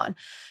 like move on.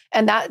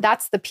 And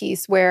that's the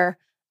piece where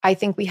I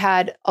think we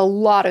had a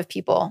lot of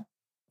people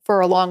for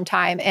a long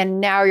time.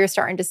 And now you're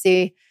starting to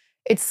see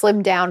it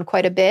slimmed down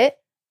quite a bit,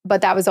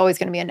 but that was always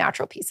going to be a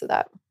natural piece of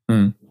that.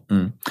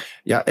 Mm.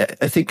 Yeah,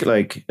 I think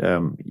like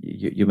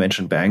you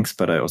mentioned banks,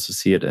 but I also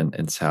see it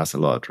in SaaS a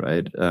lot,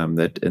 right?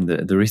 That in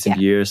the recent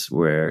years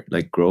where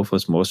like growth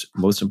was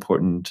most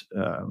important,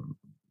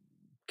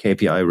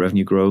 KPI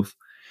revenue growth,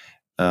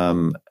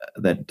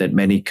 that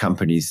many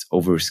companies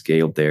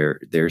overscaled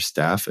their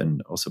staff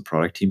and also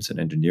product teams and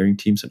engineering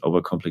teams and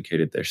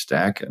overcomplicated their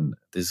stack. And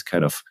this is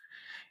kind of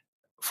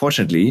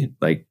fortunately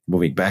like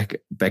moving back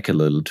a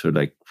little to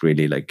like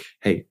really like,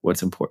 hey,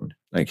 what's important?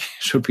 Like,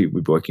 should we be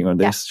working on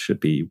this? Yeah.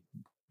 Should we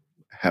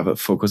have a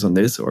focus on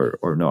this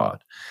or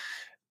not?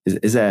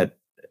 Is that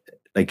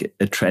like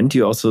a trend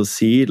you also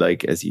see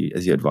like as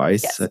you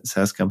advise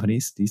SaaS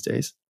companies these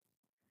days?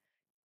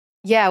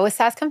 Yeah, with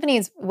SaaS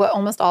companies, what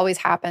almost always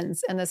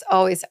happens, and this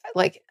always,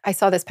 like, I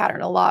saw this pattern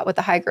a lot with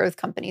the high growth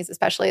companies,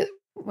 especially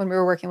when we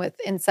were working with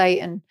Insight,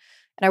 and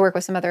I work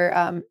with some other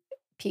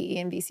PE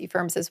and VC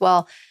firms as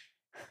well.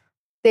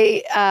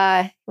 They,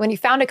 when you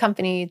found a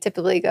company, you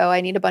typically go,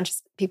 I need a bunch of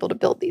people to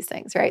build these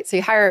things, right? So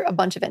you hire a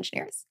bunch of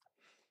engineers.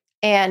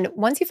 And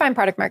once you find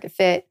product market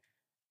fit,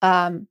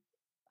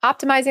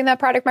 optimizing that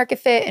product market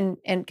fit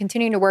and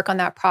continuing to work on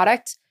that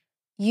product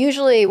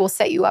usually will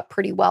set you up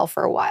pretty well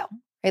for a while,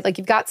 right? Like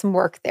you've got some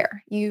work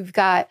there. You've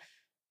got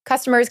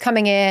customers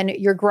coming in,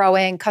 you're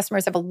growing,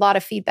 customers have a lot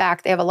of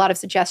feedback, they have a lot of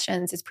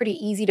suggestions. It's pretty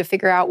easy to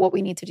figure out what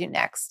we need to do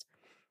next.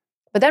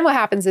 But then what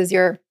happens is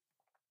your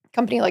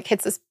company like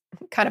hits this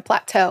kind of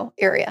plateau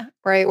area,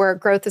 right? Where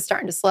growth is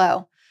starting to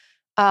slow.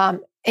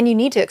 And you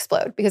need to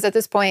explode because at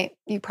this point,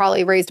 you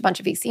probably raised a bunch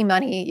of VC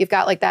money. You've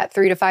got like that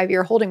 3 to 5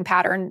 year holding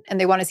pattern and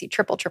they want to see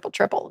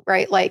triple,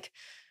 right? Like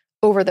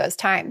over those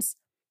times.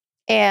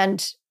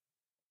 And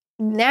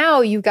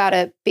now you got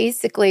to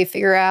basically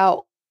figure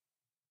out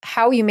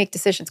how you make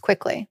decisions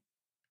quickly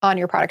on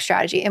your product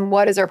strategy and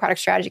what is our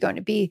product strategy going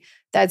to be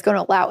that's going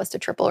to allow us to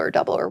triple or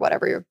double or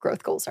whatever your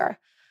growth goals are.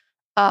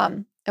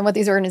 And what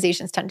these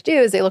organizations tend to do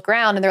is they look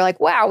around and they're like,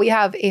 wow, we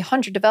have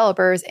 100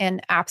 developers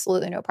and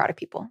absolutely no product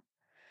people.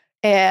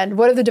 And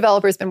what have the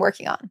developers been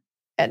working on?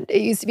 And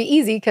it used to be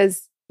easy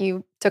because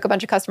you took a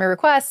bunch of customer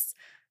requests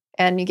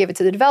and you gave it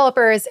to the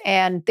developers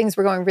and things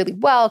were going really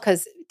well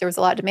because there was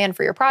a lot of demand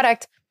for your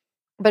product.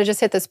 But it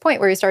just hit this point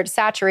where you start to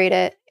saturate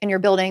it and you're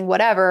building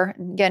whatever.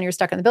 And again, you're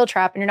stuck in the build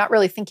trap and you're not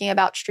really thinking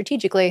about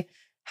strategically,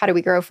 how do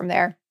we grow from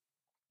there?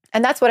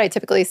 And that's what I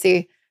typically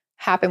see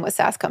happen with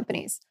SaaS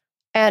companies.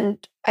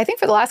 And I think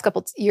for the last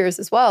couple of years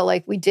as well,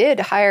 like we did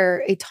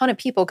hire a ton of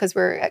people because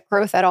we're at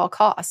growth at all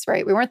costs,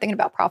 right? We weren't thinking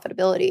about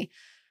profitability.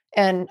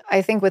 And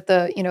I think with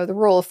the, the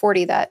rule of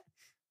 40 that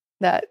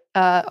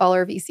all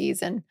our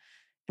VCs and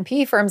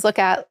PE firms look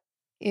at,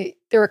 they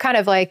were kind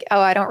of like,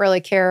 oh, I don't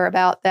really care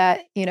about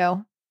that,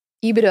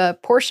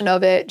 EBITDA portion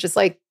of it, just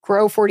like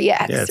grow 40x,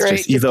 yeah, it's right?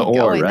 Just either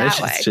or, right?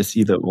 It's just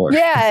either or.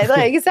 Yeah,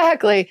 like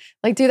exactly.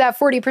 Like do that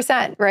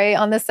 40%, right?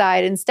 On this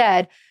side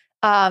instead.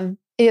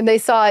 And they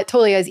saw it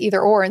totally as either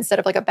or instead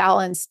of like a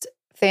balanced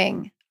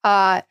thing.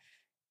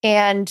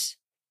 And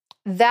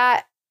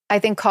that I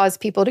think caused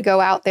people to go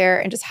out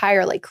there and just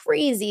hire like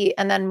crazy.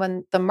 And then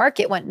when the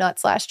market went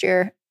nuts last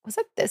year, was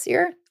it this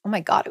year? Oh my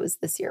God, it was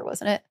this year,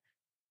 wasn't it?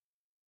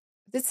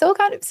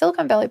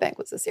 Silicon Valley Bank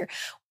was this year.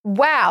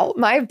 Wow,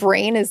 my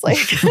brain is like,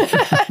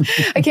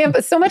 I can't,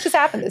 but so much has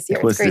happened this year.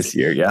 It was this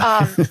year,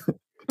 yeah.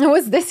 It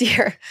was this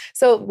year.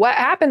 So what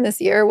happened this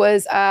year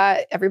was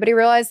everybody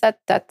realized that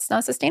that's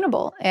not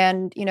sustainable.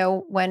 And,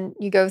 when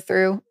you go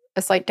through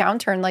a slight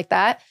downturn like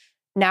that,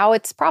 now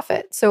it's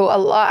profit. So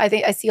I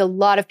think I see a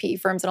lot of PE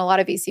firms and a lot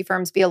of VC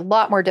firms be a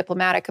lot more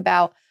diplomatic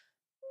about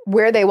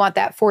where they want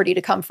that 40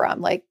 to come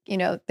from. Like,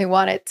 they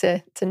want it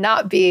to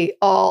not be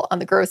all on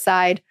the growth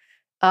side.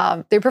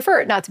 They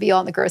prefer it not to be all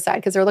on the growth side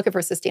because they're looking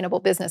for sustainable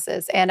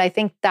businesses. And I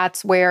think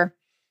that's where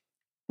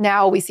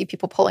now we see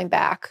people pulling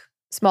back,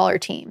 smaller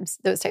teams,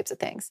 those types of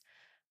things.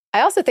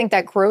 I also think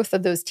that growth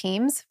of those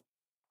teams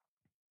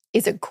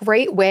is a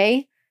great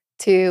way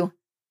to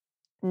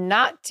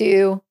not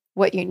do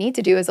what you need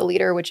to do as a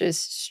leader, which is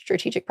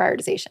strategic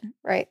prioritization,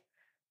 right?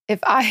 If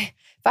I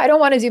don't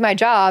want to do my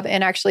job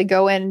and actually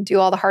go in and do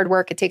all the hard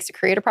work it takes to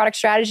create a product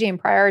strategy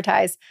and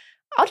prioritize,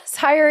 I'll just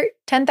hire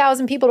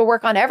 10,000 people to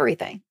work on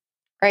everything,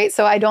 right?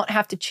 So I don't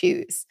have to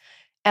choose.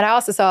 And I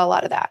also saw a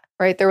lot of that,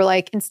 right? They were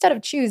like, instead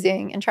of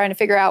choosing and trying to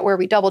figure out where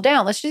we double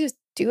down, let's just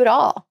do it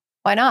all.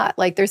 Why not?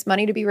 Like there's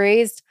money to be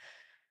raised.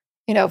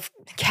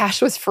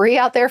 Cash was free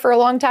out there for a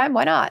long time.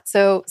 Why not?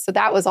 So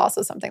that was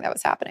also something that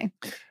was happening.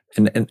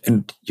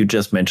 And you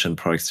just mentioned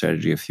product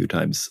strategy a few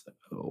times.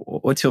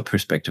 What's your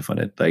perspective on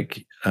it?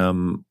 Like,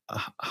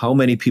 how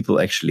many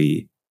people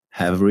actually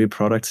have a real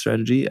product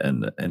strategy,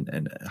 and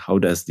how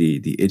does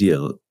the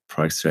ideal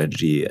product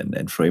strategy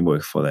and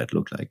framework for that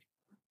look like?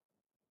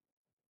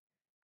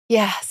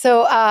 Yeah.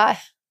 So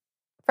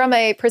from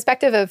a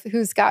perspective of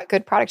who's got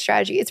good product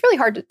strategy, it's really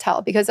hard to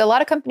tell because a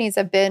lot of companies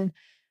have been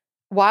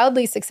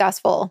wildly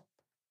successful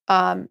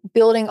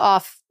building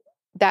off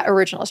that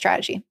original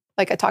strategy,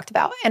 like I talked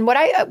about. And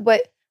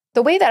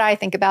the way that I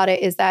think about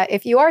it is that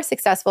if you are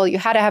successful, you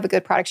had to have a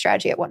good product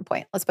strategy at one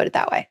point. Let's put it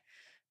that way.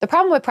 The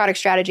problem with product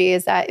strategy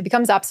is that it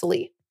becomes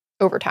obsolete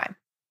over time,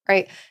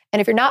 right? And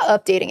if you're not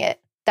updating it,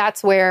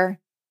 that's where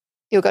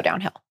you'll go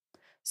downhill.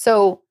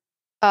 So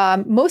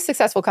most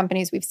successful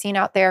companies we've seen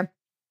out there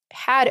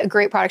had a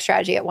great product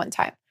strategy at one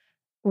time.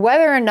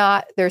 Whether or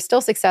not they're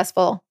still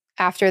successful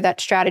after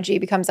that strategy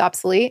becomes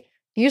obsolete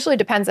usually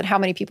depends on how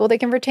many people they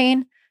can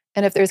retain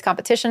and if there's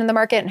competition in the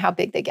market and how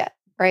big they get,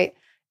 right?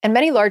 And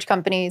many large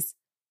companies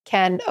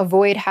can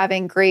avoid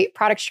having great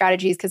product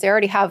strategies because they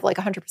already have like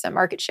 100%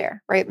 market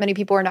share, right? Many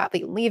people are not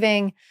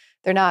leaving.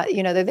 They're not,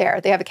 they're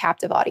there. They have a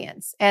captive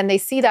audience. And they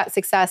see that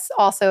success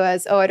also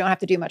as, oh, I don't have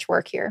to do much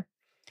work here.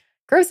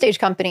 Growth stage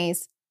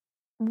companies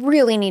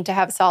really need to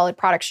have a solid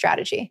product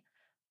strategy.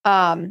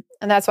 And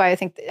that's why I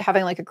think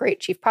having like a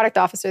great chief product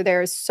officer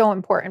there is so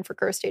important for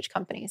growth stage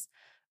companies.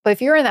 But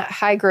if you're in that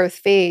high growth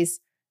phase,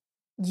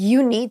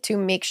 you need to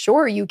make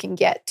sure you can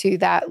get to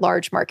that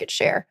large market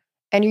share.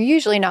 And you're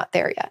usually not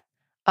there yet.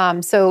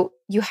 So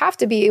you have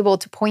to be able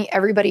to point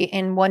everybody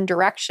in one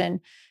direction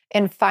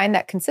and find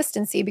that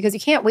consistency, because you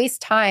can't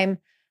waste time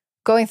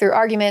going through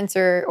arguments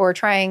or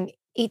trying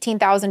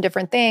 18,000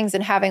 different things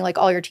and having like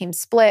all your teams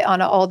split on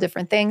all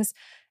different things.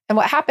 And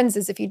what happens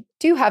is if you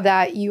do have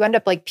that, you end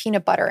up like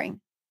peanut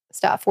buttering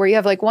stuff where you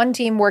have like one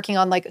team working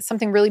on like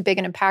something really big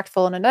and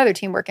impactful and another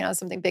team working on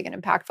something big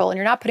and impactful. And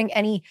you're not putting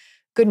any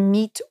good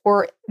meat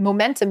or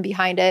momentum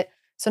behind it.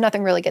 So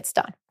nothing really gets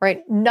done,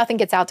 right? Nothing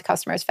gets out to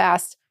customers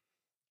fast.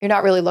 You're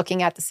not really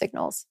looking at the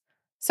signals.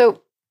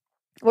 So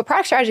what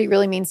product strategy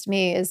really means to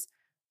me is,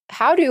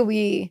 how do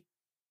we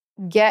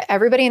get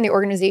everybody in the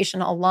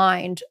organization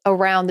aligned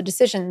around the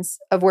decisions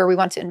of where we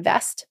want to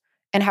invest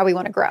and how we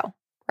want to grow,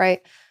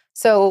 right?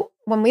 So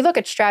when we look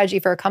at strategy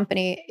for a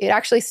company, it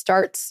actually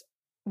starts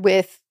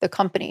with the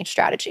company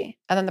strategy.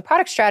 And then the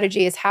product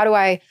strategy is, how do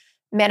I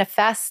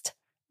manifest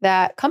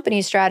that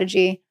company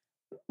strategy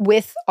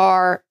with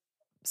our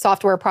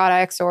software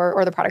products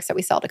or the products that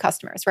we sell to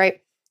customers,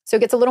 right? So it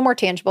gets a little more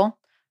tangible,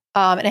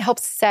 and it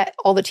helps set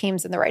all the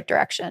teams in the right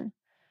direction.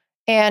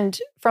 And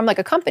from like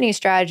a company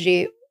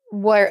strategy,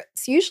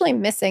 what's usually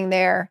missing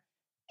there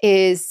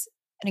is,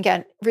 and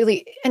again,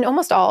 really in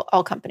almost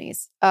all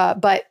companies,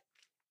 but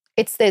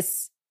it's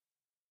this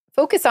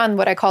focus on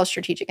what I call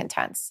strategic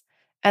intents.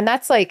 And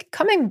that's like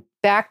coming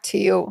back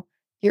to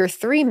your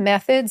 3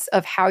 methods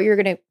of how you're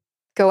going to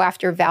go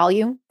after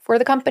value for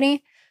the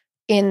company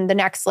in the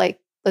next, like,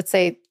 let's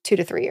say 2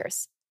 to 3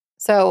 years.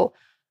 So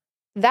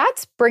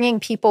that's bringing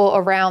people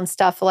around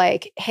stuff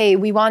like, hey,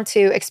 we want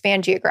to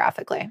expand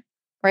geographically,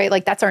 right?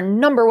 Like that's our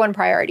number one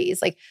priority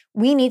is like,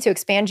 we need to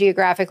expand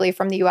geographically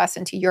from the US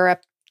into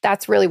Europe.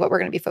 That's really what we're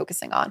going to be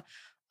focusing on.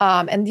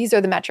 And these are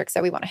the metrics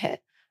that we want to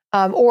hit.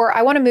 Or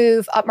I want to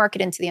move up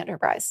market into the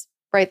enterprise,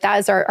 right? That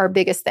is our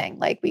biggest thing.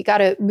 Like we got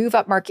to move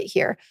up market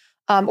here.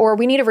 Or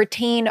we need to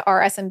retain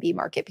our SMB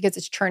market because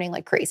it's churning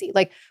like crazy.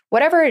 Like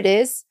whatever it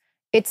is,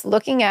 it's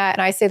looking at,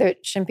 and I say there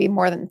shouldn't be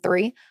more than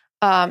 3,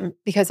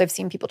 because I've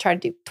seen people try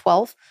to do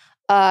 12.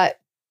 That's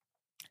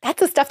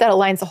the stuff that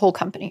aligns the whole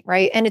company,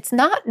 right? And it's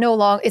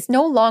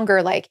no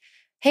longer like,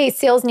 hey,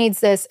 sales needs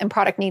this and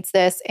product needs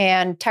this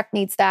and tech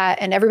needs that.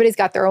 And everybody's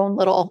got their own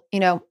little,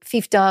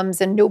 fiefdoms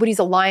and nobody's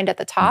aligned at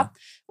the top.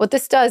 What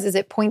this does is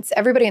it points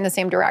everybody in the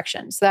same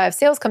direction. So that if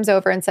sales comes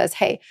over and says,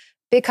 hey,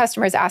 big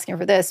customer is asking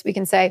for this, we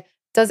can say,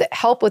 does it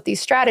help with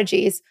these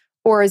strategies?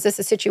 Or is this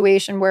a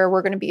situation where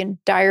we're going to be in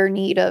dire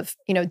need of,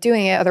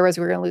 doing it? Otherwise,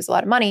 we're going to lose a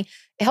lot of money.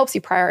 It helps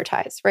you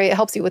prioritize, right? It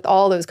helps you with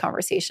all those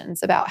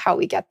conversations about how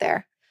we get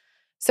there.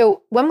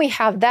 So when we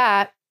have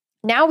that,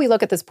 now we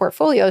look at this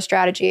portfolio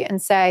strategy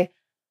and say,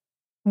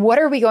 what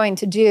are we going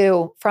to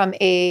do from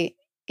a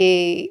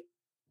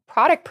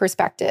product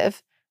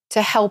perspective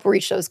to help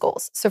reach those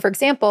goals? So for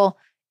example,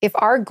 if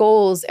our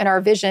goals and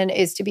our vision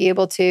is to be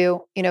able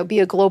to, be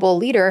a global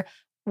leader,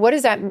 how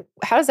does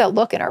that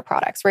look in our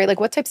products, right?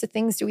 Like what types of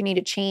things do we need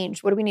to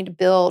change? What do we need to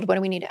build? What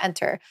do we need to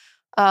enter?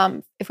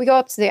 If we go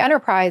up to the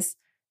enterprise,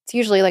 it's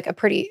usually like a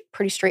pretty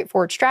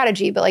straightforward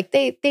strategy, but like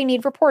they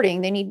need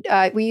reporting. They need,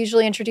 we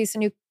usually introduce a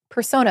new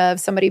persona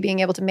of somebody being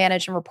able to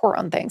manage and report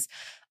on things.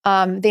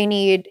 They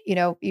need,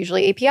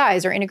 usually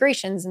APIs or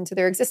integrations into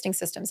their existing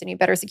systems. They need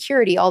better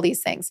security, all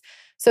these things.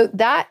 So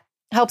that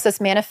helps us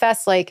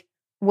manifest like,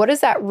 what does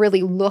that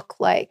really look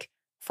like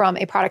from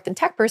a product and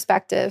tech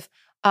perspective,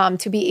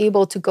 to be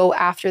able to go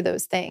after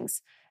those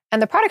things.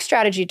 And the product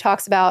strategy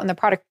talks about, and the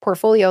product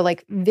portfolio,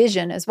 like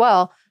vision as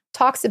well,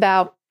 talks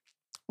about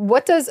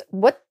what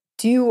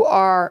do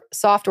our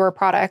software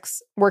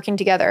products working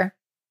together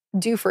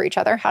do for each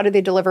other? How do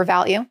they deliver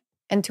value?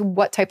 And to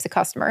what types of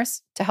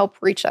customers to help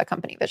reach that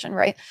company vision,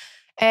 right?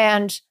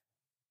 And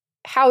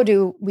how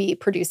do we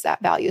produce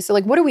that value? So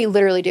like, what do we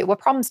literally do? What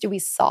problems do we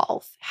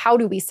solve? How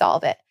do we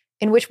solve it?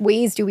 In which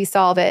ways do we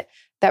solve it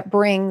that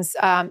brings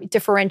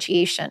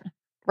differentiation,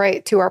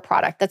 right, to our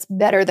product that's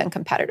better than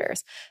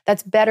competitors,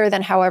 that's better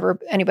than however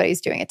anybody's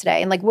doing it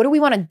today? And like, what do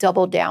we want to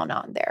double down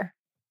on there?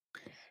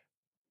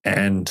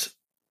 And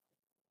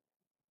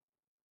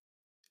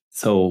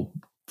so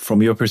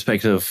from your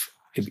perspective,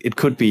 it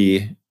could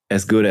be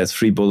as good as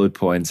 3 bullet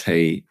points.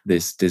 Hey,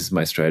 this is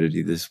my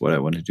strategy. This is what I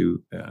want to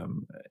do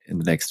in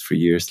the next 3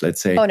 years,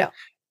 let's say. Oh, no.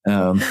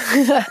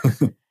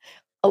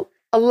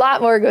 a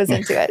lot more goes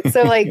into it.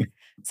 So like,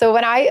 so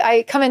when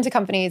I come into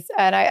companies,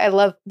 and I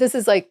love, this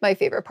is like my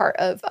favorite part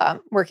of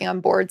working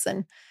on boards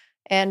and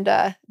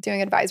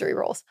doing advisory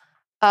roles.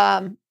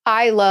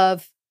 I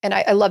love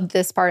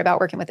this part about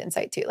working with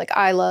Insight too. Like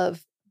I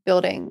love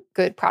building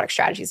good product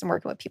strategies and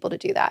working with people to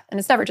do that. And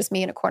it's never just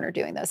me in a corner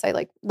doing this. I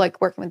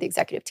like working with the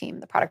executive team,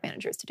 the product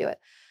managers to do it.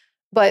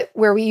 But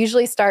where we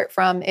usually start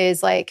from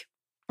is like,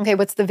 okay,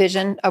 what's the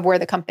vision of where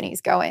the company's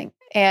going?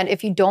 And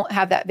if you don't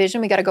have that vision,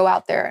 we got to go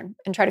out there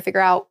and try to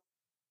figure out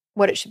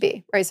what it should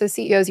be, right? So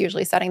CEO is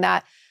usually setting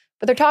that,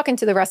 but they're talking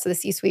to the rest of the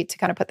C-suite to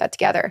kind of put that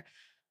together.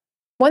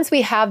 Once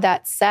we have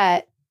that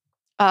set,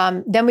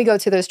 then we go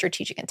to those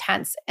strategic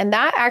intents. And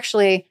that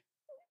actually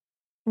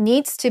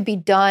needs to be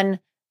done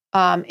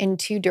in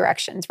two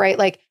directions, right?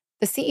 Like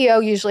the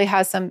CEO usually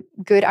has some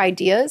good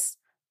ideas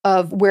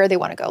of where they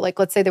want to go. Like,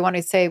 let's say they want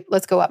to say,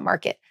 let's go up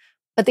market,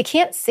 but they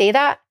can't say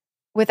that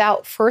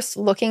without first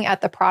looking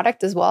at the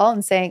product as well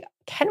and saying,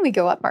 can we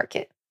go up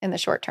market in the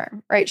short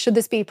term, right? Should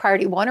this be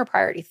priority 1 or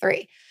priority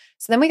 3?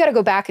 So then we got to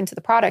go back into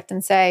the product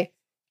and say,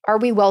 are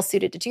we well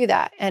suited to do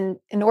that? And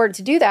in order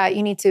to do that,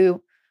 you need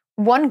to,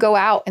 one, go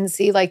out and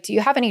see, like, do you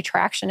have any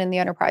traction in the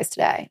enterprise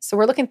today? So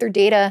we're looking through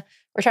data.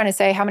 We're trying to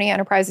say, how many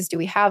enterprises do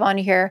we have on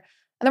here?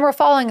 And then we're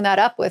following that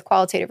up with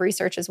qualitative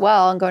research as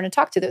well and going to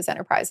talk to those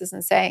enterprises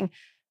and saying,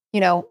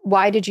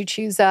 why did you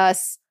choose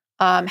us?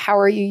 How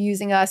are you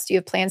using us? Do you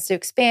have plans to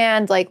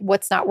expand? Like,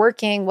 what's not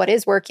working? What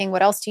is working?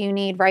 What else do you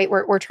need, right?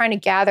 We're trying to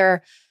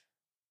gather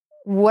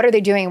what are they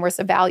doing and what's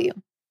the value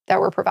that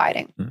we're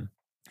providing. Mm.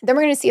 Then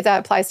we're going to see if that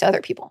applies to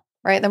other people,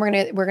 right? Then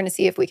we're going to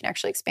see if we can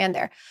actually expand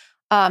there.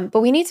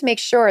 But we need to make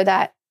sure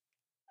that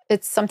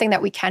it's something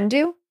that we can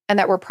do and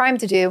that we're primed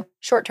to do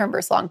short term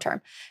versus long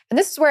term. And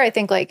this is where I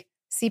think like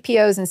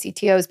CPOs and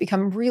CTOs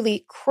become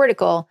really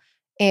critical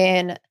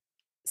in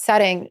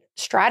setting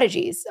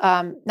strategies,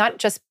 not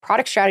just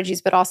product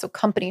strategies, but also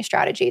company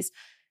strategies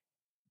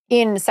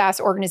in SaaS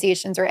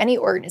organizations or any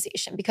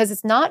organization, because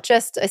it's not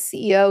just a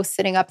CEO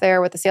sitting up there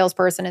with a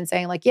salesperson and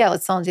saying like, yeah,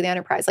 let's sell into the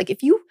enterprise. Like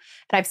and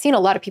I've seen a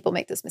lot of people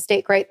make this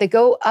mistake, right? They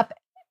go up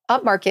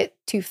market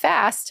too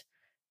fast.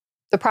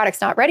 The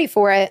product's not ready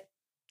for it.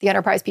 The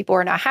enterprise people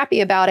are not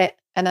happy about it.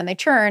 And then they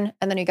churn.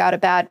 And then you got a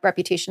bad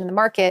reputation in the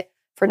market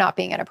for not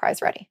being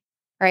enterprise ready,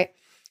 right?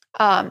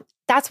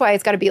 That's why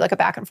it's got to be like a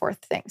back and forth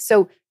thing.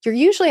 So you're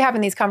usually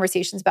having these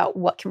conversations about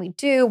what can we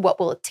do? What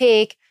will it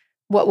take?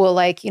 What will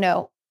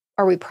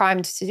are we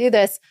primed to do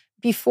this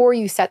before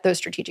you set those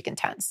strategic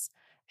intents?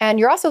 And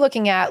you're also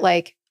looking at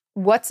like,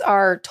 what's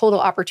our total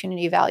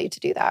opportunity value to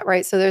do that,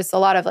 right? So there's a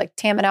lot of like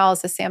TAM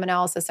analysis, SAM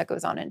analysis that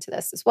goes on into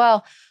this as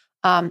well.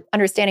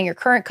 Understanding your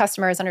current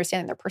customers,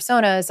 understanding their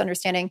personas,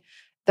 understanding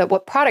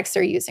what products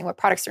they're using, what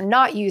products they're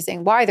not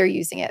using, why they're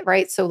using it,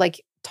 right? So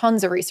like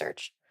tons of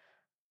research.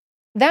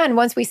 Then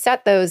once we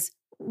set those,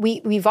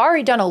 we've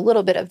already done a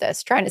little bit of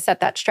this, trying to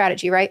set that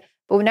strategy, right?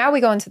 But now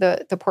we go into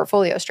the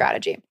portfolio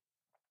strategy.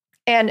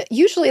 And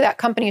usually that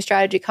company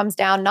strategy comes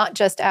down not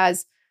just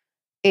as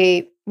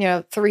a,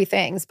 3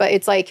 things, but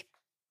it's like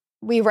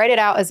we write it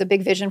out as a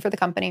big vision for the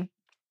company.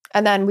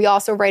 And then we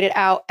also write it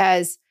out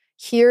as,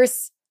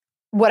 here's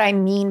what I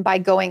mean by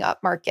going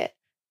up market.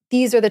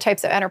 These are the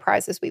types of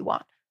enterprises we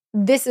want.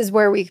 This is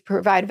where we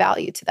provide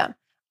value to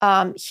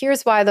them.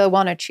 Here's why they'll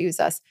want to choose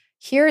us.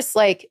 Here's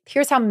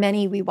how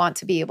many we want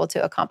to be able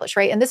to accomplish,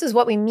 right? And this is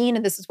what we mean,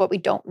 and this is what we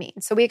don't mean.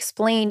 So we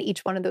explain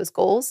each one of those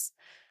goals.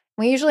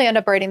 We usually end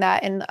up writing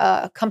that in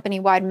a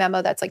company-wide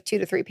memo that's like 2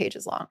 to 3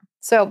 pages long.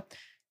 So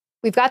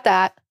we've got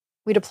that.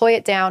 We deploy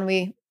it down.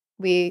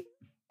 We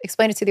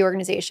explain it to the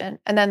organization.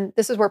 And then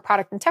this is where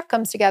product and tech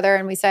comes together,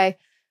 and we say,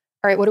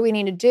 all right, what do we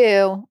need to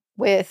do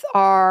with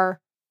our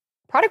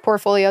product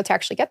portfolio to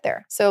actually get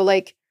there? So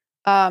like,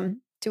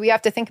 do we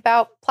have to think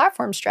about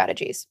platform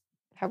strategies?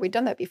 Have we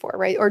done that before,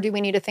 right? Or do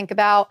we need to think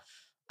about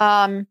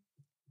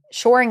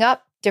shoring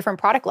up different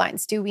product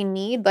lines? Do we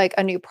need like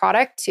a new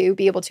product to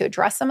be able to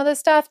address some of this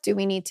stuff? Do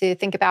we need to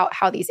think about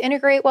how these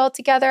integrate well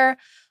together?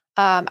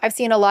 I've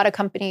seen a lot of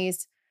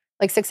companies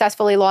like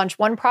successfully launch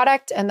one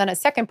product and then a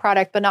second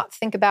product, but not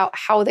think about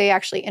how they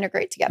actually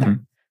integrate together.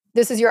 Mm-hmm.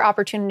 This is your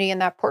opportunity in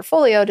that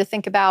portfolio to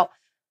think about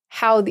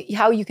how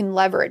you can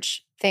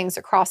leverage things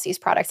across these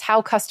products,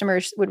 how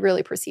customers would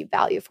really perceive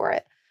value for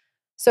it.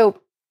 So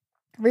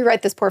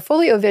rewrite this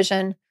portfolio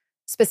vision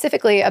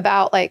specifically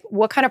about like,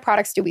 what kind of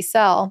products do we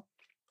sell?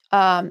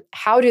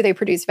 How do they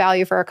produce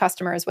value for our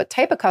customers? What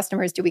type of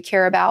customers do we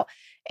care about?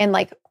 And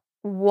like,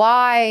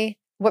 what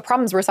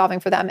problems we're solving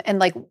for them? And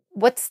like,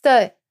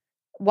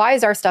 why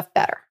is our stuff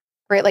better,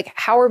 right? Like,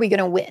 how are we going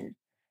to win?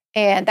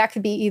 And that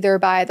could be either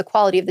by the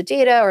quality of the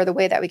data or the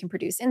way that we can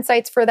produce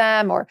insights for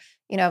them, or,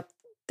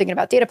 thinking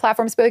about data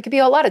platforms, but it could be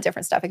a lot of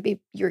different stuff. It could be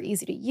you're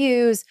easy to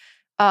use.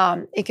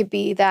 It could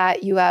be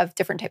that you have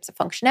different types of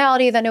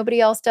functionality that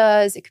nobody else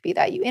does. It could be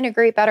that you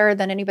integrate better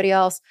than anybody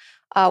else.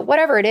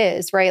 Whatever it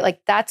is, right?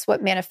 Like that's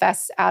what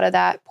manifests out of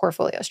that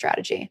portfolio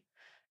strategy.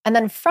 And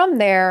then from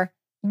there,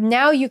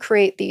 now you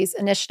create these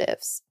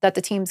initiatives that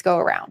the teams go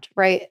around,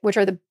 right? Which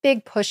are the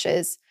big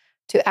pushes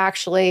to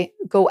actually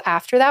go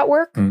after that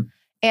work. Mm.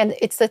 And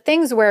it's the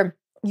things where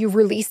you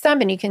release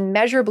them and you can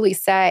measurably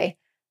say,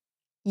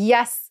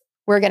 yes,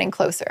 we're getting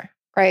closer,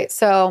 right?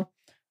 So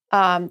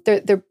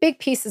they're big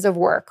pieces of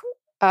work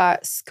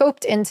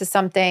scoped into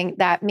something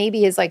that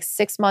maybe is like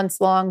 6 months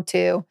long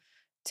to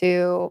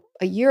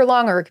a year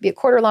long, or it could be a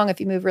quarter long if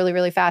you move really,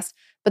 really fast.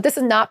 But this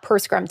is not per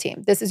Scrum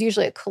team. This is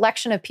usually a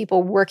collection of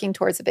people working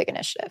towards a big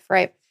initiative,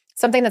 right?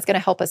 Something that's going to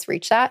help us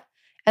reach that.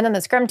 And then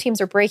the Scrum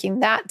teams are breaking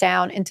that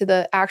down into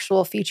the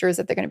actual features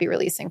that they're going to be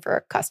releasing for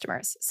our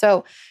customers.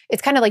 So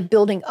it's kind of like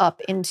building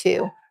up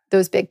into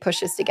those big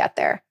pushes to get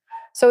there.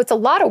 So it's a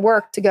lot of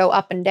work to go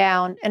up and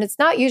down. And it's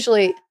not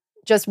usually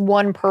just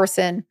one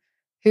person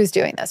who's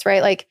doing this,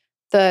 right? Like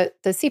the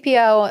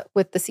CPO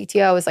with the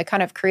CTO is like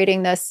kind of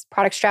creating this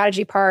product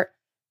strategy part.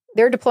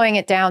 They're deploying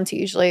it down to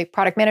usually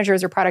product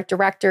managers or product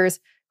directors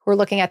who are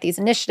looking at these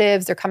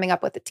initiatives. They're coming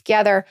up with it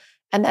together.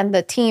 And then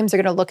the teams are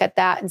going to look at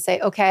that and say,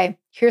 okay,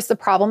 here's the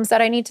problems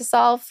that I need to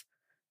solve.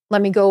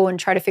 Let me go and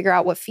try to figure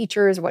out what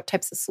features or what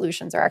types of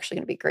solutions are actually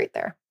going to be great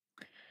there.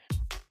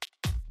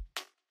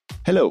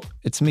 Hello,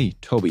 it's me,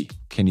 Toby.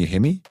 Can you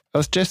hear me? I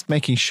was just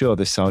making sure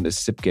the sound is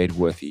Zipgate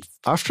worthy.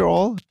 After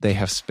all, they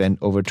have spent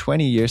over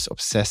 20 years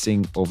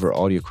obsessing over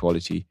audio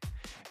quality.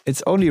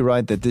 It's only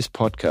right that this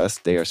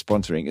podcast they are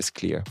sponsoring is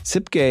clear.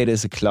 Zipgate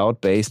is a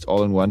cloud-based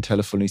all-in-one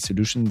telephony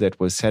solution that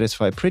will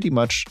satisfy pretty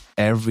much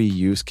every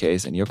use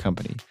case in your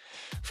company.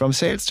 From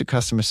sales to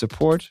customer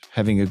support,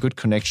 having a good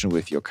connection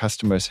with your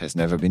customers has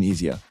never been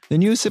easier. The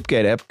new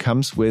Zipgate app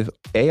comes with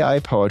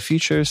AI-powered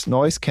features,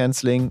 noise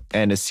cancelling,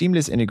 and a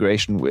seamless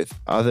integration with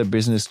other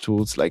business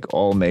tools like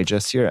all major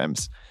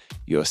CRMs.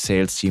 Your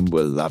sales team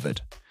will love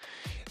it.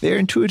 Their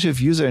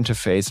intuitive user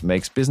interface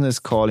makes business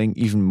calling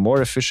even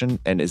more efficient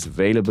and is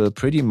available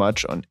pretty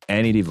much on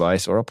any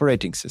device or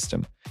operating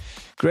system.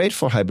 Great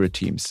for hybrid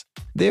teams.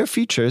 Their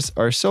features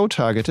are so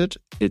targeted,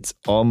 it's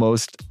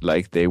almost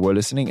like they were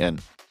listening in.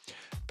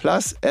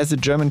 Plus, as a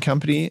German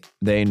company,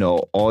 they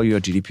know all your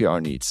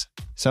GDPR needs.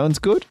 Sounds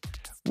good?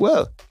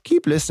 Well,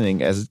 keep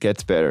listening as it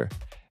gets better.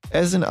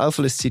 As an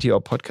AlphaList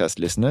CTO podcast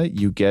listener,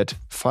 you get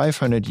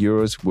 500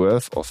 euros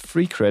worth of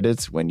free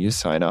credits when you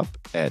sign up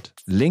at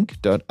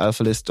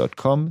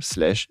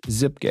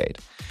link.alphalist.com/zipgate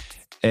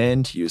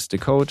and use the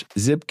code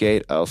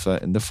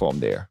ZipGateAlpha in the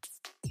form there.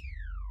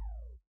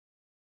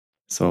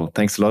 So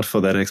thanks a lot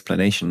for that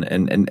explanation.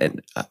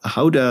 And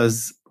how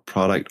does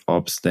product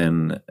ops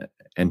then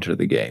enter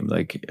the game?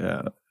 Like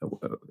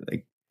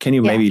can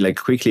you maybe like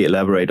quickly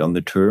elaborate on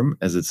the term,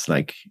 as it's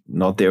like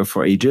not there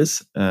for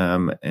ages?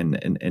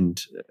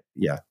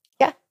 Yeah.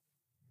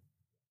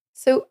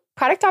 So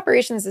product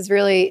operations is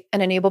really an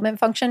enablement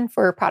function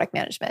for product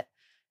management.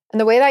 And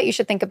the way that you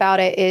should think about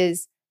it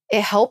is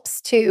it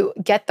helps to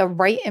get the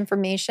right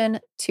information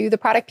to the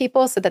product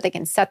people so that they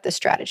can set the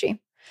strategy. It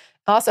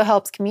also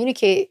helps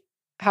communicate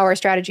how our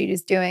strategy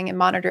is doing and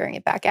monitoring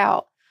it back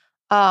out.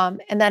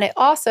 And then it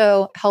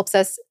also helps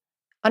us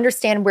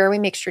understand where we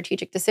make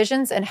strategic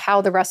decisions and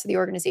how the rest of the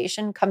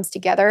organization comes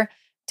together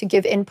to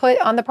give input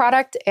on the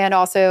product and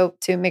also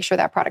to make sure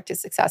that product is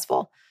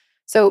successful.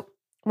 So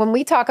when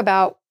we talk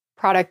about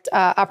product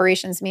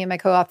operations, me and my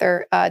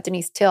co-author,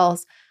 Denise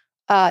Tillis,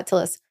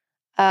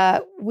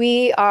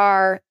 we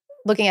are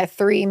looking at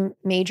three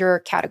major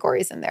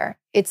categories in there.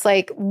 It's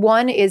like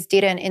one is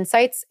data and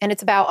insights, and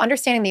it's about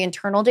understanding the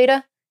internal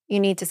data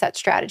you need to set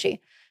strategy.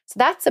 So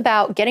that's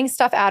about getting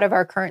stuff out of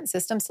our current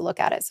systems to look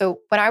at it.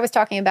 So when I was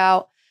talking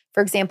about,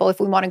 for example,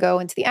 if we want to go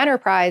into the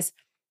enterprise,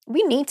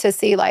 we need to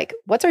see like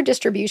what's our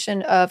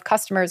distribution of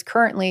customers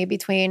currently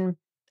between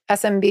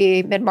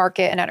SMB,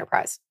 mid-market, and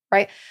enterprise,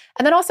 right?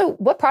 And then also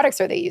what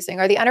products are they using?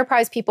 Are the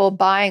enterprise people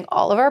buying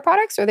all of our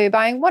products? Or are they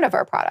buying one of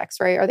our products,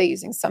 right? Are they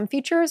using some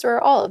features or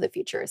all of the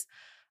features?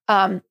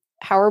 How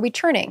are we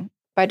churning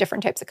by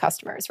different types of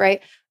customers,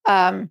 right?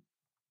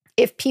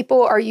 If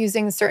people are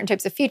using certain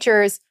types of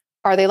features,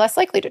 are they less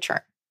likely to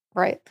churn,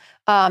 right?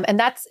 And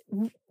that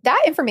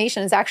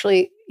information is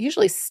actually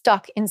usually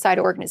stuck inside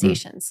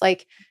organizations.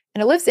 And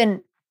it lives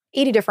in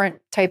 80 different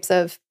types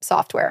of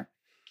software.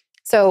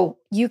 So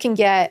you can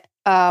get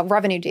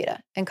revenue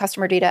data and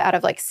customer data out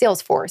of like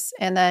Salesforce,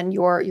 and then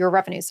your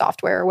revenue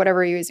software or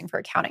whatever you're using for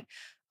accounting.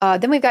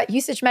 Then we've got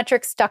usage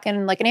metrics stuck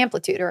in like an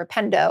Amplitude or a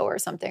Pendo or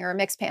something, or a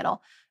mix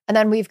panel. And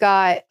then we've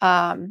got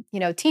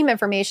team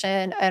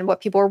information and what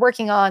people are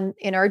working on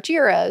in our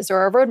Jiras or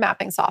our road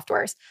mapping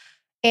softwares.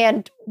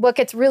 And what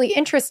gets really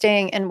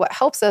interesting and what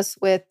helps us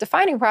with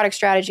defining product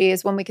strategy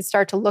is when we can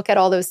start to look at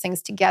all those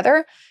things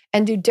together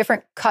and do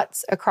different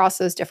cuts across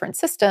those different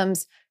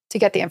systems to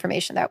get the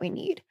information that we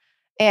need.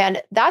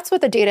 And that's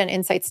what the data and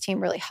insights team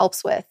really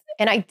helps with.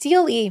 And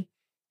ideally,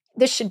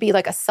 this should be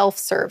like a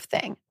self-serve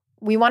thing.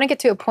 We want to get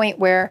to a point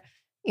where,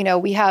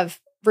 we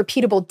have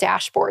repeatable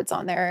dashboards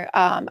on there.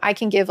 I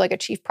can give like a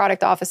chief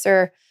product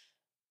officer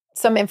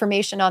some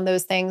information on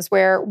those things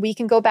where we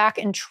can go back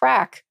and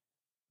track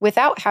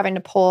without having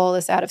to pull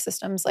this out of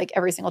systems like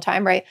every single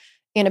time, right?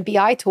 In a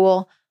BI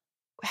tool,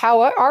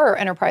 how are our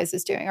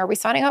enterprises doing? Are we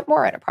signing up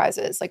more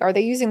enterprises? Like, are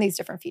they using these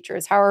different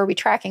features? How are we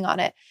tracking on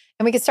it?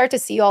 And we can start to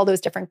see all those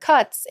different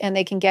cuts, and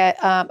they can get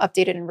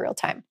updated in real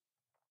time.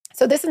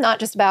 So this is not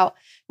just about,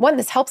 one,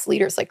 this helps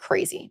leaders like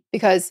crazy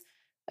because,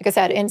 like I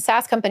said, in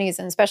SaaS companies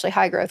and especially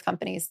high growth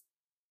companies,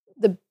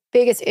 the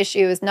biggest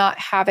issue is not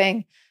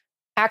having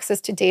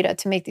access to data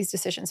to make these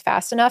decisions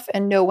fast enough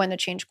and know when to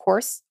change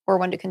course or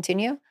when to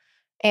continue.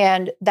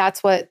 And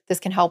that's what this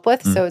can help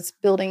with. So it's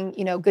building,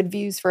 good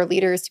views for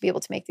leaders to be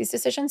able to make these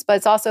decisions, but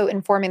it's also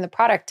informing the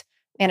product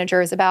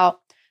managers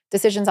about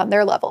decisions on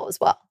their level as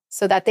well,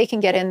 so that they can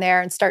get in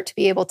there and start to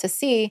be able to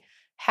see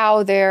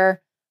how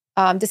their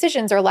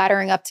decisions are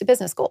laddering up to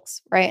business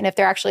goals, right? And if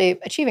they're actually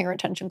achieving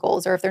retention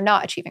goals or if they're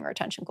not achieving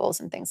retention goals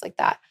and things like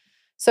that.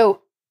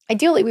 So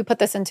ideally, we put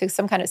this into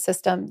some kind of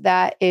system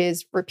that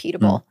is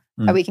repeatable,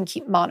 that we can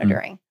keep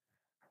monitoring.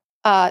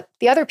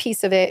 The other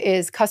piece of it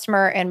is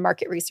customer and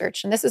market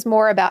research. And this is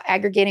more about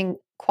aggregating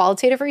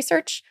qualitative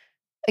research,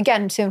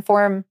 again, to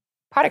inform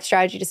product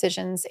strategy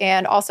decisions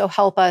and also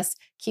help us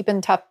keep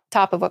in top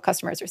of what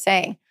customers are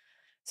saying.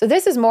 So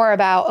this is more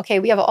about, okay,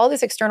 we have all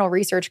this external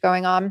research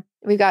going on.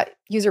 We've got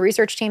user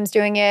research teams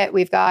doing it.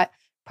 We've got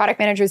product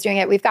managers doing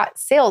it. We've got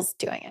sales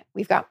doing it.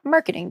 We've got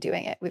marketing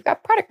doing it. We've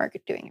got product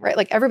market doing it, right?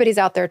 Like everybody's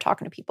out there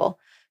talking to people,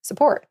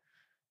 support.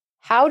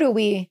 How do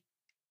we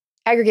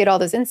aggregate all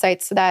those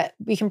insights so that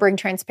we can bring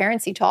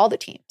transparency to all the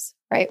teams,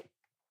 right?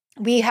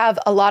 We have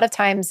a lot of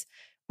times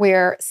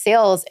where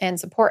sales and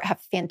support have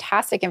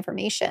fantastic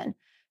information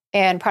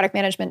and product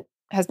management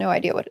has no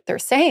idea what they're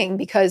saying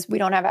because we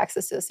don't have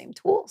access to the same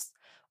tools,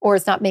 or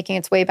it's not making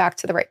its way back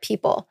to the right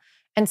people.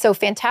 And so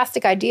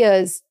fantastic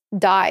ideas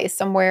die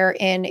somewhere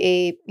in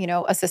a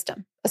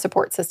system, a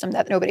support system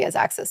that nobody has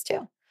access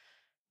to.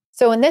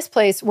 So in this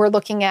place, we're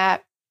looking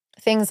at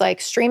things like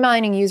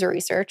streamlining user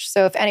research.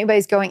 So if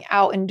anybody's going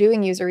out and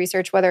doing user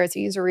research, whether it's a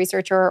user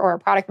researcher or a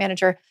product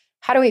manager,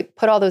 how do we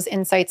put all those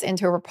insights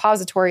into a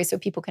repository so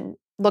people can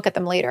look at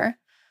them later?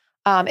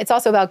 It's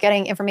also about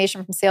getting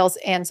information from sales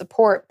and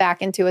support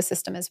back into a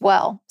system as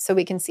well, so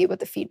we can see what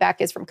the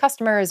feedback is from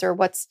customers or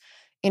what's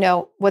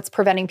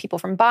preventing people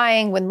from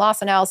buying,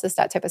 win-loss analysis,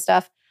 that type of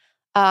stuff.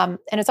 And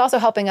it's also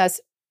helping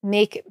us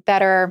make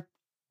better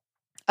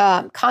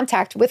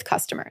contact with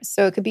customers.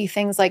 So it could be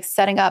things like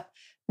setting up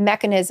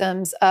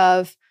mechanisms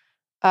of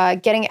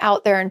getting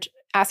out there and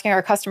asking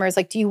our customers,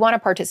 like, do you want to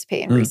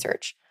participate in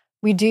research?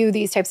 We do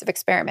these types of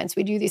experiments.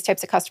 We do these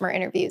types of customer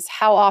interviews.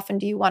 How often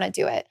do you want to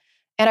do it?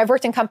 And I've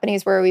worked in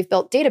companies where we've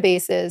built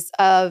databases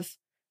of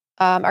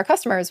our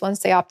customers once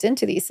they opt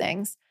into these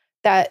things,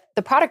 that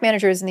the product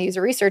managers and the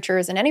user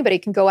researchers and anybody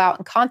can go out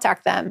and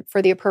contact them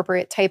for the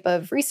appropriate type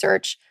of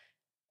research.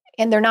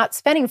 And they're not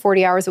spending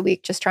 40 hours a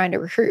week just trying to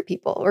recruit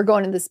people or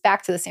going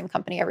back to the same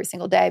company every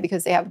single day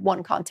because they have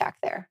one contact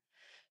there.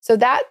 So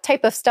that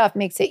type of stuff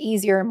makes it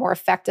easier and more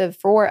effective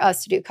for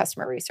us to do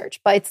customer research.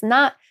 But it's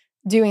not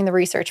doing the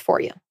research for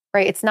you,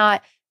 right? It's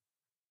not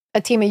a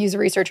team of user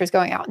researchers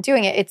going out and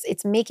doing it.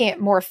 It's making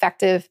it more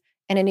effective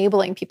and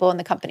enabling people in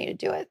the company to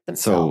do it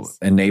themselves.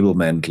 So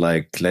enablement,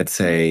 like let's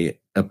say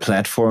a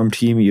platform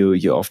team you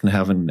often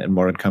have in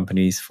modern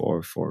companies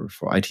for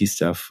IT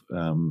stuff,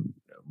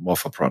 more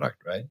for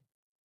product, right?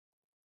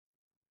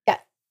 Yeah.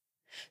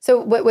 So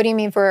what do you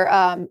mean for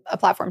a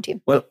platform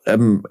team? Well,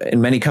 in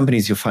many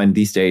companies you find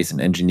these days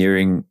in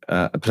engineering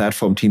a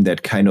platform team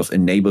that kind of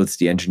enables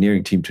the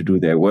engineering team to do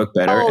their work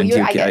better. Oh, And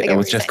I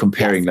was just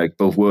comparing like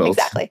both worlds.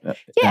 Exactly.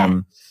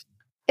 Yeah.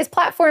 It's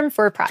platform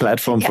for product.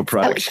 Platform for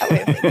product.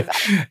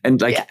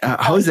 And like,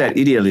 how is that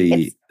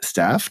ideally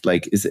staffed?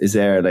 Like, is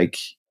there like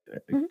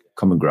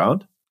common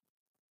ground?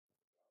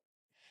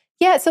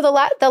 Yeah. So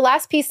the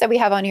last piece that we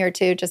have on here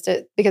too,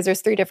 because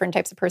there's 3 different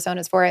types of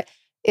personas for it,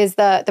 is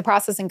the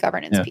process and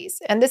governance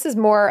piece. And this is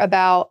more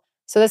about,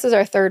 so this is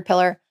our third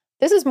pillar.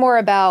 This is more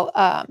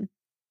about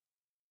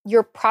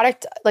your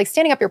product, like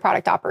standing up your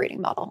product operating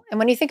model. And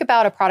when you think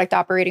about a product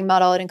operating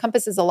model, it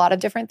encompasses a lot of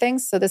different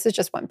things. So this is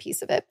just one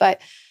piece of it,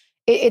 but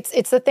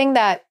it's the thing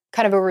that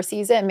kind of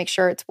oversees it and makes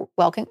sure it's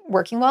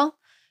working well.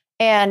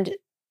 And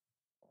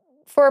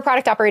for a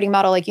product operating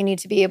model, like you need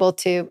to be able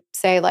to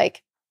say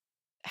like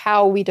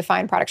how we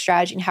define product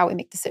strategy and how we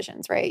make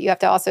decisions, right? You have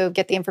to also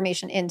get the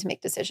information in to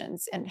make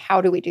decisions, and how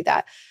do we do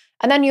that?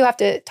 And then you have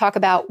to talk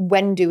about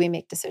when do we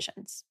make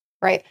decisions,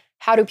 right?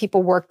 How do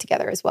people work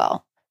together as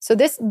well? So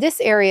this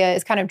area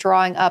is kind of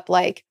drawing up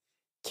like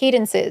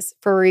cadences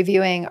for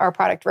reviewing our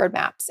product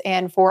roadmaps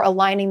and for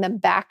aligning them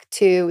back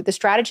to the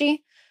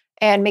strategy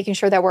and making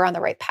sure that we're on the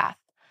right path.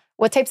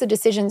 What types of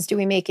decisions do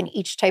we make in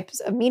each types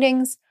of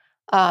meetings?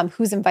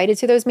 Who's invited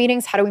to those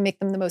meetings? How do we make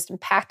them the most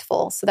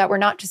impactful so that we're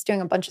not just doing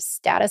a bunch of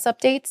status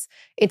updates?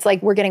 It's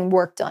like we're getting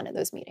work done in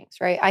those meetings,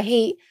 right? I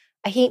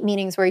hate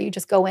meetings where you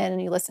just go in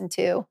and you listen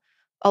to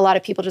a lot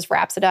of people just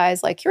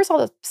rhapsodize, like, here's all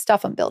the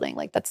stuff I'm building.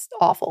 Like, that's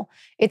awful.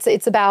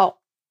 It's about,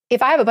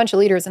 if I have a bunch of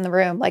leaders in the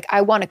room, like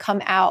I want to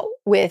come out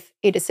with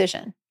a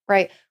decision,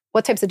 right?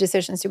 What types of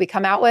decisions do we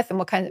come out with and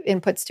what kind of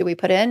inputs do we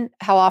put in?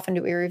 How often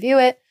do we review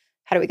it?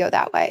 How do we go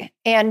that way?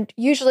 And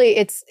usually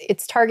it's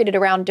targeted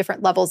around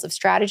different levels of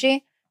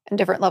strategy and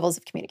different levels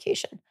of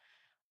communication,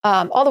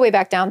 all the way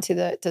back down to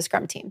the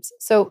Scrum teams.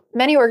 So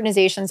many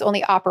organizations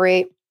only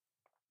operate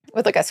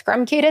with like a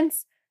Scrum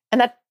cadence And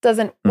that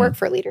doesn't work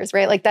for leaders,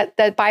 right? Like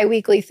that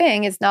biweekly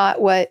thing is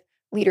not what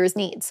leaders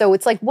need. So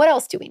it's like, what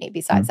else do we need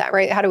besides that,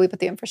 right? How do we put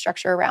the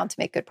infrastructure around to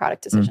make good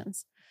product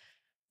decisions?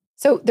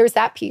 So there's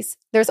that piece.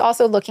 There's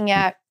also looking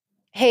at,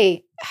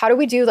 hey, how do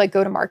we do like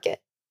go to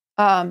market?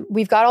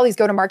 We've got all these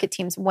go to market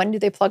teams. When do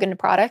they plug into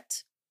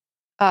product?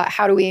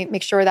 How do we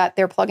make sure that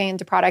they're plugging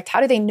into product?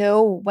 How do they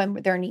know when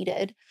they're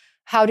needed?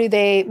 How do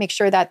they make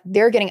sure that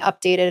they're getting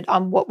updated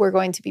on what we're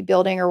going to be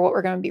building or what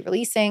we're going to be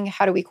releasing?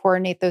 How do we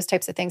coordinate those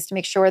types of things to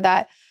make sure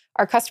that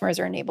our customers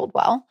are enabled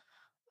well?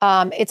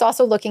 It's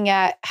also looking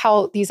at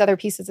how these other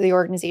pieces of the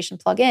organization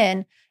plug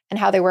in and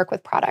how they work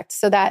with product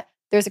so that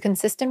there's a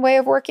consistent way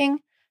of working.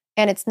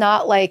 And it's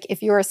not like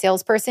if you're a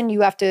salesperson,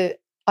 you have to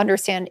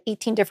understand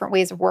 18 different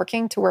ways of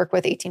working to work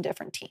with 18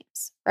 different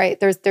teams, right?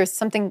 There's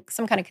some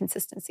kind of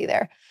consistency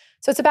there.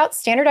 So it's about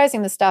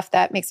standardizing the stuff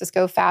that makes us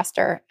go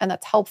faster and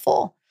that's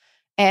helpful.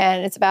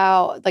 And it's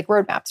about like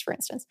roadmaps, for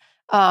instance,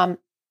 but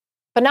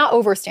not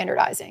over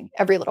standardizing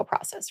every little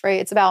process,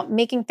 right? It's about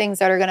making things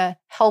that are going to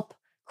help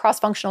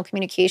cross-functional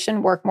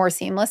communication work more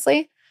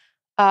seamlessly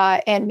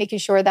and making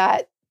sure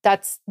that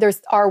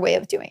there's our way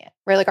of doing it,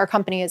 right? Like our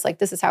company is like,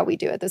 this is how we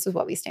do it. This is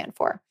what we stand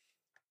for.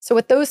 So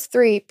with those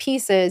three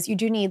pieces, you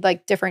do need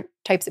like different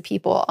types of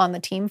people on the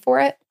team for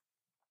it.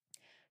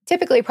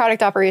 Typically,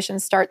 product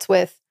operations starts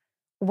with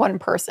one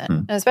person,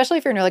 and especially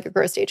if you're in like a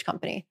growth stage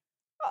company.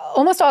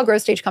 Almost all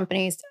growth stage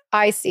companies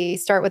I see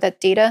start with that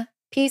data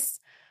piece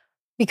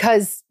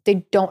because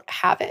they don't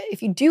have it.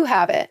 If you do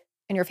have it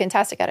and you're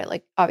fantastic at it,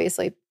 like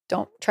obviously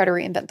don't try to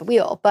reinvent the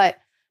wheel. But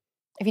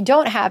if you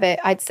don't have it,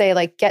 I'd say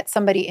like get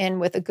somebody in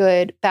with a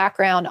good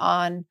background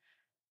on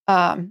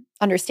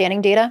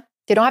understanding data.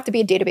 They don't have to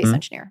be a database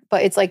engineer,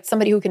 but it's like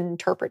somebody who can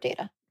interpret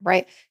data,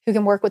 right? Who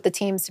can work with the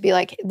teams to be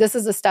like, this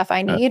is the stuff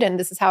I need and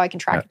this is how I can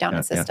track it down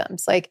in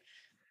systems. Like,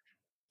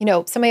 you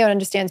know, somebody who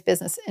understands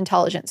business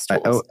intelligence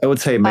tools. I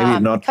would say maybe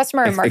not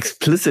customer and market.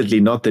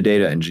 Explicitly not the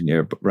data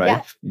engineer, right?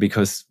 Yeah.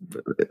 Because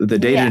the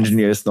data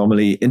engineer is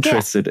normally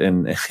interested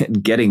in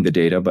getting the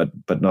data,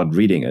 but not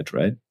reading it,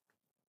 right?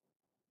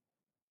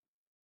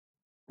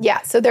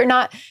 Yeah. So they're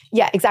not,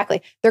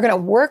 exactly. They're going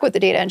to work with the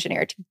data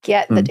engineer to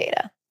get the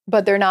data,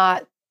 but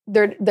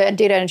the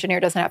data engineer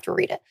doesn't have to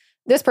read it.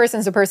 This person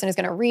is the person who's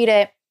going to read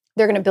it.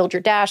 They're going to build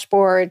your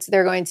dashboards.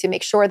 They're going to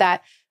make sure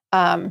that,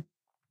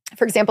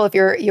 for example, if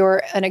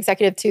you're an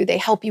executive too, they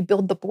help you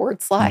build the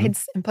board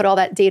slides and put all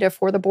that data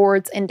for the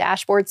boards in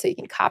dashboards so you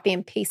can copy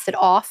and paste it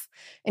off.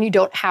 And you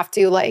don't have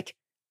to like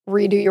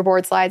redo your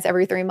board slides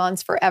every 3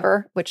 months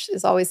forever, which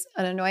is always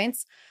an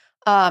annoyance.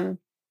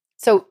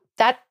 So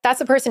that's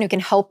the person who can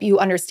help you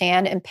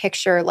understand and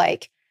picture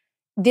like,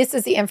 this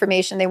is the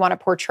information they want to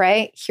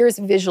portray. Here's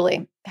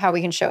visually how we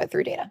can show it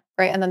through data,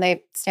 right? And then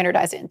they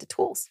standardize it into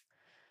tools.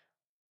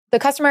 The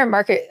customer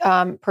market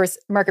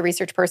market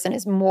research person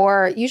is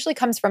usually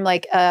comes from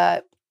like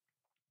a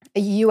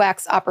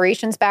UX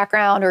operations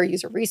background or a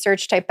user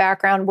research type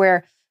background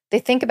where they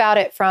think about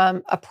it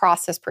from a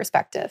process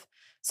perspective.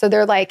 So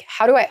they're like,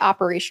 how do I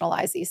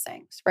operationalize these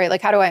things, right?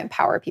 Like, how do I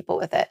empower people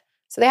with it?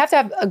 So they have to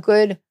have a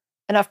good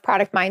enough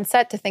product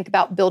mindset to think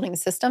about building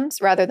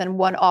systems rather than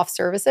one-off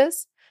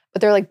services,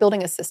 but they're like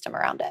building a system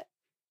around it.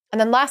 And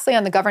then lastly,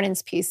 on the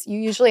governance piece, you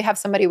usually have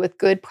somebody with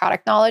good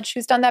product knowledge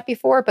who's done that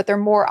before, but they're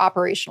more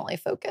operationally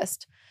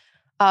focused.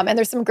 And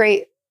there's some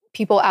great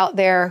people out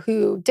there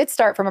who did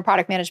start from a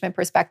product management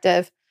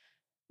perspective.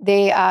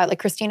 They, like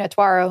Christina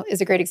Tuaro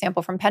is a great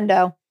example from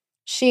Pendo.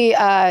 She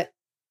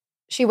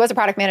was a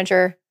product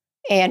manager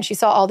and she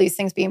saw all these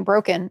things being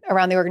broken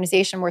around the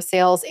organization where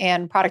sales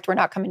and product were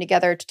not coming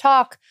together to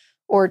talk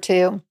or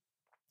to,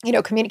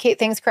 communicate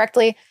things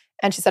correctly.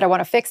 And she said, I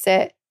want to fix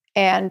it.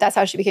 And that's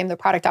how she became the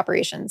product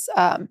operations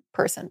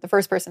person, the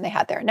first person they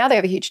had there. Now they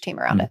have a huge team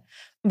around it.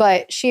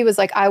 But she was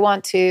like, I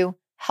want to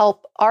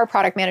help our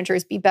product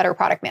managers be better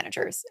product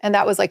managers. And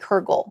that was like her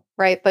goal,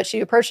 right? But she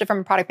approached it from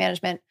a product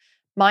management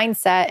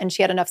mindset and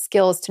she had enough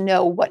skills to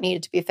know what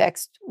needed to be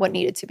fixed, what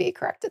needed to be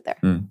corrected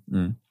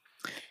there.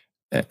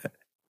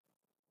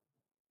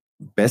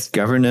 Best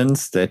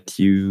governance that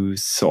you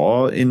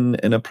saw in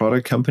a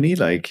product company,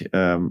 like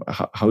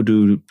how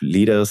do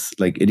leaders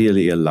like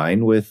ideally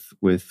align with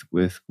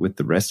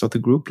the rest of the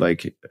group?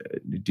 Like,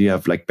 do you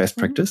have like best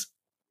practice?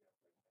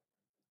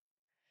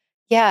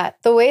 Yeah,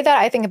 the way that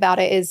I think about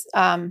it is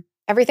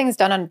everything's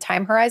done on a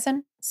time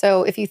horizon.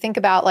 So if you think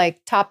about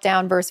like top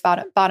down versus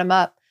bottom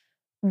up,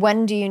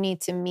 when do you need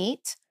to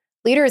meet?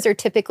 Leaders are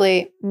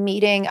typically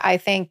meeting. I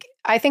think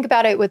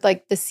about it with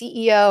like the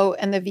CEO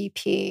and the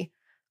VP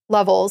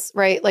levels,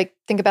 right? Like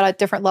think about at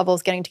different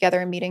levels getting together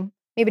and meeting,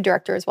 maybe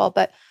director as well,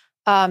 but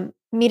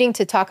meeting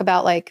to talk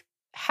about like,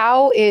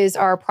 how is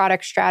our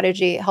product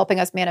strategy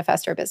helping us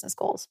manifest our business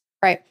goals,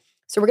 right?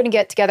 So we're going to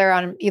get together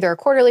on either a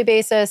quarterly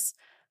basis,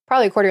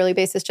 probably a quarterly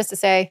basis, just to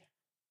say,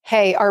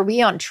 hey, are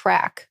we on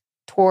track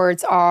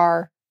towards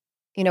our,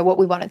 what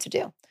we wanted to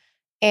do?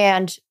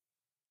 And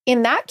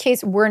in that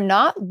case, we're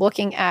not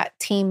looking at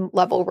team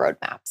level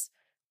roadmaps.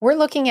 We're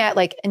looking at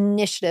like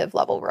initiative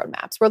level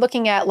roadmaps. We're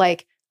looking at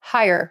like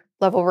higher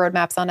level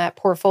roadmaps on that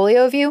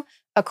portfolio view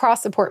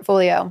across the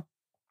portfolio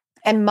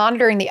and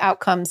monitoring the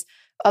outcomes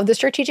of the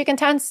strategic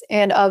intents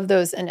and of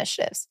those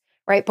initiatives,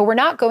 right? But we're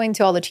not going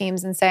to all the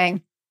teams and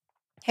saying,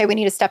 hey, we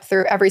need to step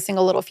through every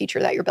single little feature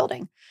that you're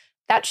building.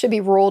 That should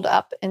be rolled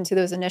up into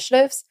those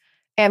initiatives.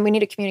 And we need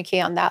to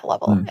communicate on that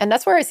level. And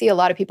that's where I see a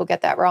lot of people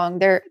get that wrong.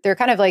 They're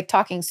kind of like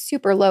talking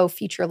super low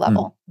feature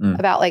level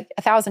about like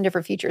 1,000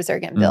 different features that are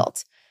getting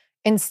built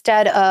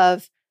instead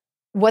of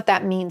what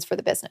that means for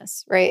the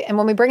business, right? And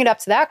when we bring it up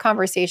to that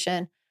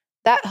conversation,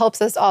 that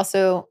helps us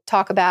also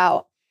talk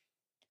about,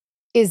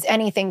 is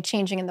anything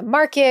changing in the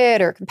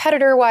market or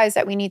competitor-wise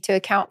that we need to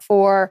account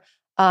for?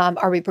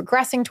 Are we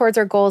progressing towards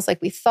our goals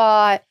like we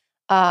thought?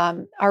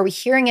 Are we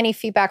hearing any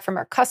feedback from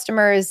our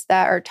customers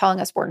that are telling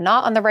us we're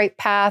not on the right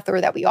path or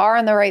that we are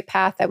on the right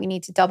path that we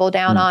need to double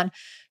down on?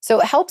 So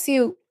it helps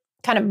you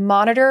kind of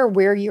monitor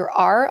where you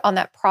are on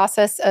that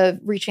process of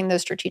reaching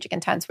those strategic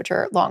intents, which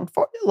are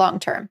long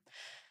term.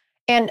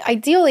 And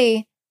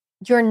ideally,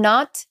 you're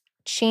not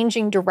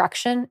changing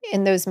direction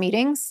in those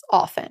meetings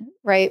often,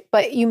 right?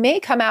 But you may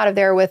come out of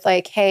there with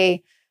like,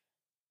 hey,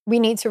 we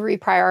need to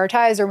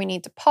reprioritize, or we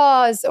need to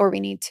pause, or we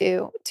need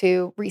to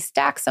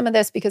restack some of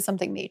this because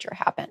something major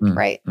happened,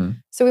 right?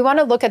 So we want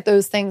to look at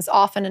those things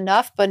often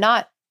enough, but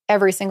not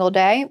every single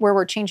day where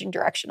we're changing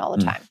direction all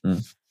the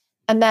time.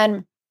 And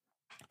then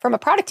from a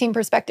product team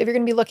perspective, you're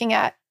going to be looking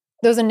at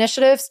those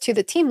initiatives to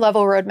the team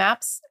level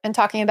roadmaps and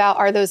talking about,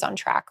 are those on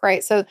track,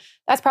 right? So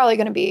that's probably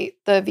going to be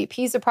the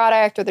VPs of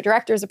product or the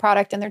directors of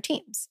product and their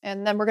teams.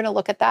 And then we're going to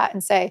look at that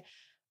and say,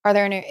 are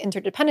there any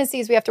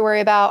interdependencies we have to worry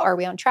about? Are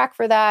we on track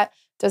for that?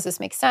 Does this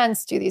make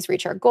sense? Do these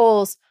reach our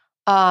goals?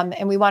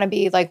 And we want to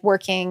be like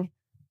working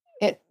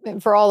it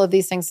for all of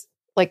these things.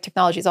 Like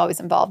technology is always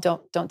involved.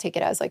 Don't take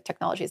it as like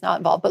technology is not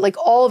involved, but like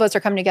all of us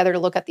are coming together to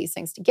look at these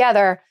things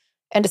together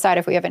and decide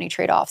if we have any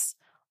trade-offs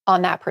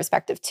on that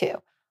perspective too.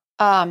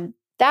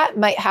 That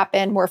might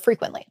happen more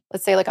frequently.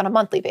 Let's say like on a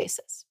monthly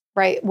basis,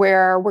 right?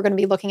 Where we're going to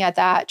be looking at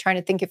that, trying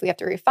to think if we have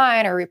to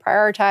refine or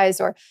reprioritize,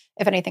 or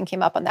if anything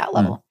came up on that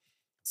level.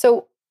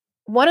 So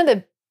one of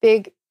the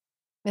big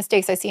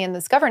mistakes I see in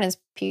this governance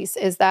piece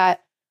is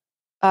that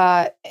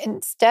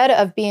instead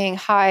of being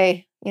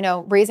high,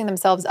 raising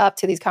themselves up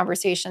to these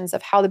conversations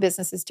of how the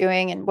business is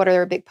doing and what are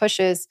their big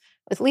pushes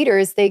with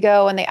leaders, they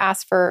go and they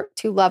ask for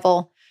too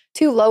low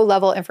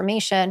level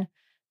information,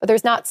 but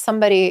there's not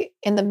somebody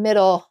in the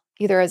middle,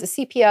 either as a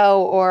CPO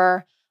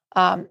or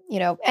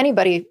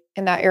anybody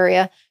in that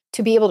area,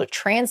 to be able to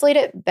translate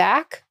it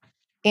back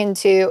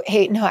into,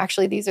 hey, no,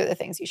 actually, these are the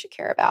things you should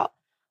care about.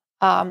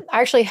 I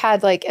actually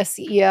had like a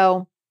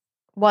CEO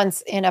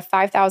once in a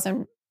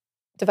 5,000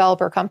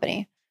 developer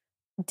company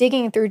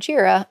digging through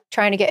Jira,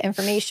 trying to get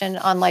information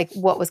on like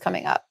what was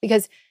coming up,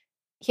 because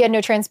he had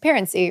no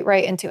transparency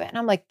right into it. And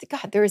I'm like,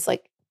 God, there's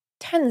like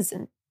tens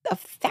of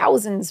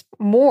thousands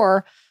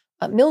more,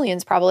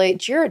 millions probably,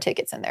 Jira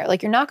tickets in there.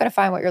 Like, you're not going to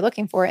find what you're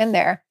looking for in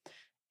there.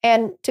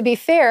 And to be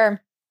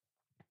fair,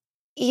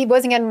 he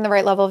wasn't getting the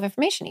right level of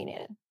information he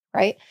needed,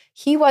 right?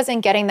 He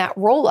wasn't getting that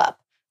roll up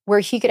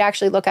where he could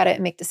actually look at it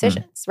and make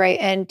decisions, right?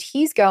 And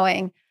he's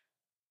going,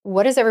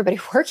 what is everybody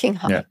working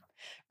on? Yeah.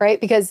 Right?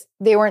 Because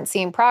they weren't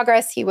seeing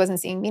progress. He wasn't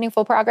seeing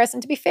meaningful progress.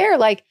 And to be fair,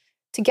 like,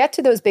 to get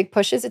to those big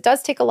pushes, it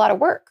does take a lot of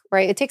work,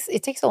 right? It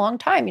takes a long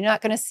time. You're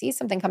not going to see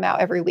something come out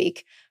every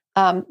week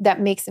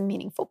that makes a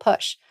meaningful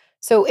push.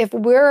 So if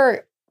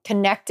we're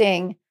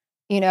connecting,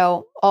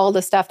 all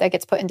the stuff that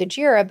gets put into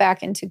Jira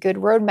back into good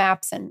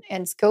roadmaps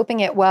and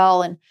scoping it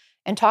well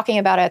and talking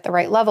about it at the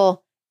right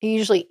level, it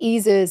usually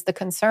eases the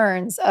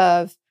concerns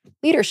of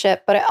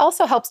leadership, but it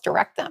also helps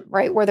direct them,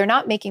 right? Where they're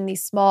not making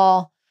these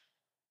small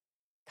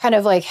kind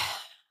of like,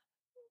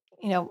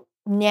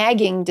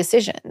 nagging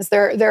decisions.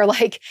 They're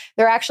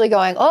actually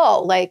going,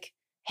 oh, like,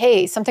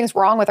 hey, something's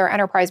wrong with our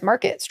enterprise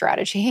market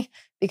strategy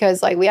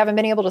because like we haven't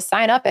been able to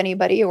sign up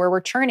anybody or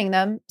we're churning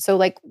them. So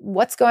like,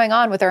 what's going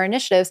on with our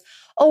initiatives?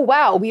 Oh,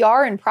 wow, we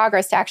are in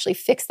progress to actually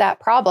fix that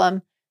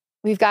problem.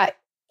 We've got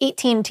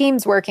 18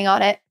 teams working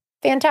on it.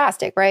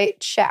 Fantastic, right?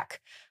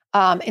 Check.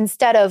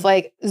 Instead of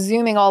like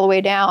zooming all the way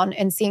down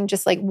and seeing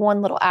just like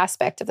one little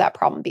aspect of that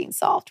problem being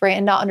solved, right?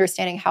 And not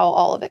understanding how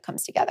all of it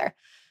comes together.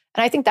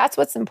 And I think that's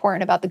what's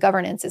important about the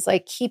governance, is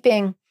like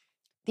keeping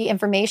the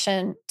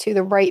information to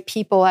the right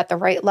people at the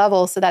right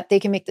level so that they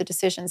can make the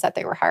decisions that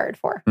they were hired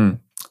for.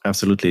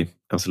 Absolutely.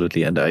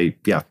 And I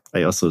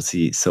also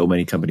see so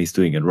many companies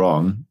doing it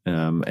wrong.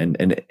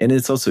 And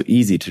it's also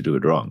easy to do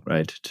it wrong,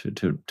 right?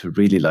 To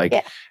really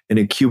in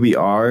a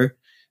QBR,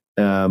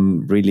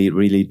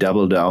 really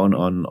double down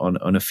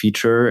on a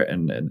feature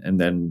and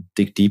then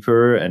dig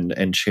deeper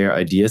and share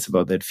ideas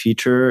about that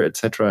feature,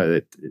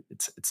 etc.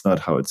 It's not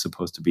how it's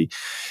supposed to be.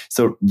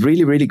 So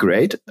really, really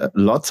great.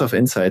 Lots of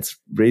insights,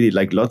 really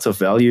like lots of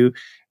value.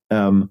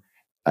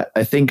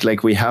 I think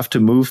like we have to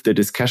move the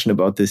discussion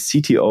about the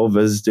CTO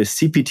versus the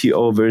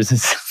CPTO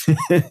versus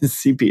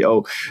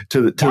CPO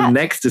to the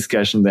next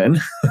discussion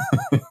then.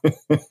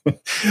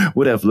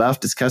 Would have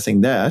loved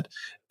discussing that.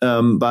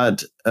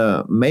 But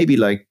maybe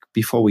like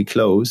before we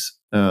close,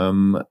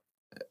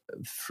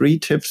 3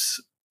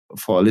 tips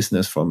for our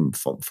listeners from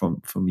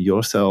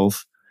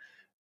yourself,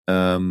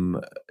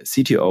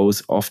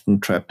 CTOs often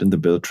trapped in the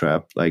build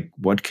trap. Like,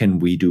 what can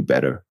we do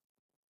better?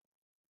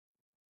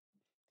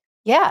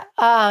 Yeah.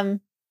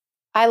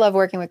 I love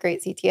working with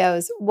great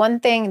CTOs. One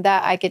thing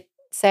that I could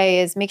say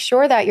is make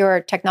sure that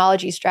your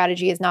technology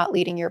strategy is not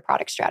leading your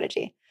product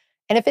strategy.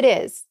 And if it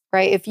is,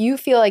 right, if you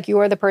feel like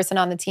you're the person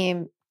on the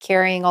team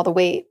carrying all the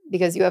weight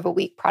because you have a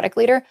weak product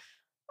leader,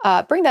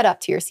 bring that up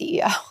to your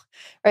CEO,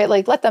 right?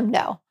 Like, let them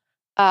know.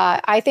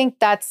 I think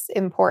that's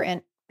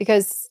important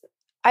because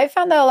I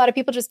found that a lot of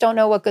people just don't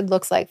know what good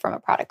looks like from a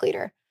product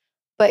leader.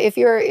 But if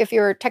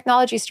your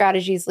technology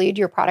strategies lead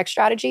your product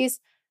strategies,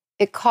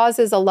 it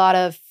causes a lot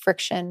of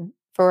friction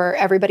for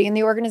everybody in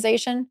the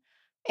organization,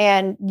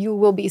 and you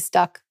will be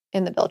stuck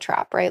in the build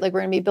trap, right? Like, we're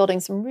going to be building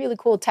some really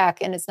cool tech,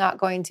 and it's not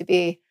going to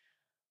be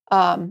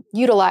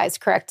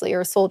utilized correctly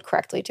or sold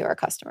correctly to our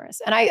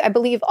customers. And I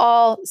believe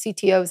all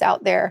CTOs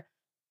out there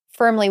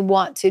firmly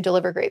want to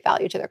deliver great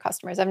value to their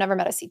customers. I've never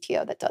met a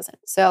CTO that doesn't.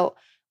 So,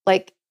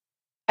 like,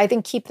 I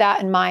think keep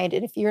that in mind.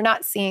 And if you're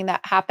not seeing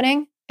that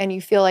happening and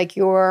you feel like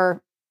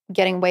you're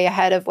getting way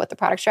ahead of what the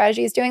product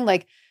strategy is doing,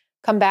 like,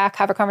 come back,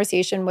 have a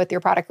conversation with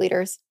your product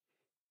leaders.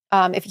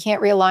 If you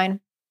can't realign,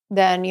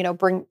 then,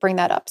 bring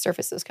that up,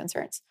 surface those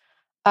concerns.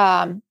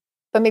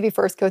 But maybe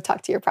first go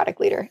talk to your product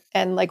leader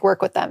and like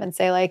work with them and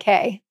say like,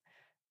 hey,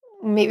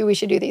 maybe we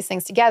should do these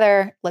things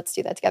together. Let's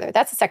do that together.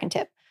 That's the second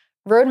tip.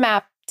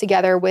 Roadmap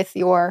together with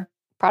your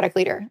product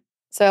leader.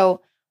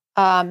 So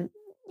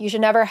you should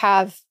never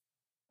have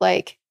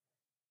like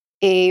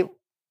a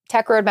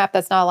tech roadmap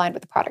that's not aligned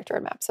with the product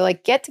roadmap. So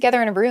like get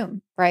together in a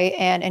room, right?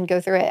 And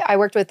go through it. I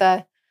worked with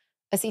a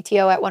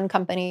CTO at one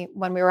company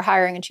when we were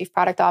hiring a chief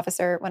product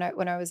officer when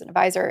I was an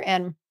advisor.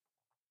 And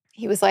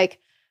he was like,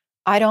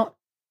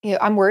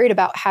 I'm worried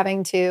about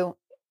having to,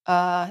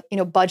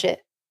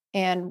 budget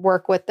and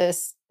work with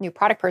this new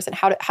product person.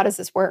 How does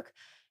this work?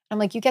 I'm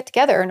like, you get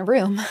together in a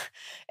room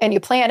and you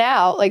plan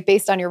out, like,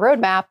 based on your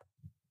roadmap,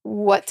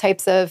 what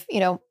types of,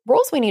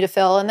 roles we need to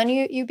fill. And then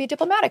you be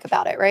diplomatic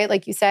about it, right?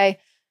 Like, you say,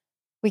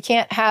 we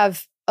can't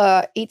have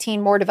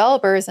 18 more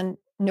developers and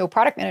no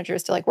product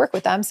managers to like work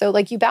with them. So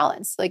like you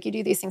balance, like you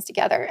do these things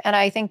together. And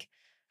I think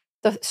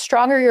the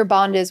stronger your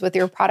bond is with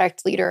your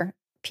product leader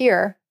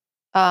peer,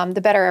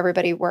 the better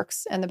everybody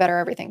works and the better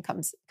everything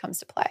comes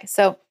to play.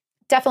 So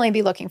definitely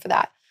be looking for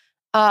that.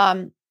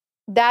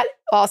 That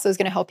also is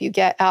going to help you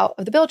get out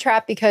of the build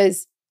trap,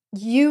 because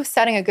you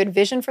setting a good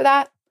vision for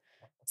that,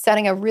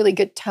 setting a really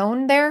good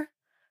tone there,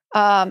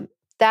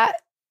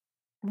 that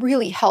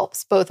really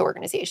helps both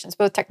organizations,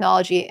 both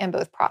technology and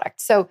both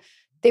product. So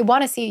they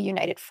want to see a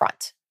united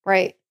front,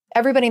 right?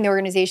 Everybody in the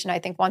organization, I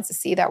think, wants to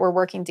see that we're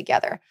working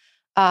together.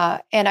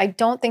 And I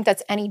don't think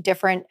that's any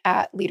different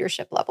at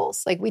leadership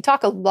levels. Like, we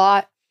talk a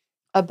lot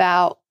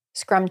about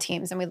Scrum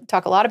teams and we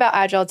talk a lot about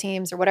Agile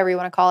teams or whatever you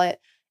want to call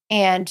it.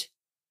 And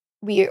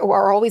we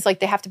are always like,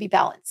 they have to be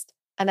balanced.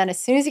 And then as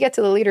soon as you get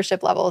to the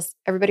leadership levels,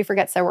 everybody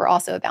forgets that we're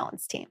also a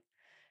balanced team.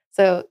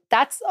 So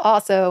that's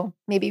also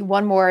maybe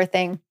one more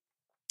thing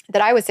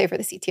that I would say for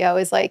the CTO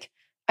is like,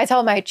 I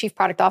tell my chief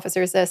product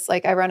officers this,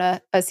 like, I run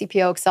a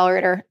CPO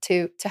accelerator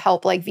to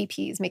help like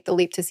VPs make the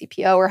leap to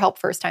CPO or help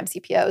first-time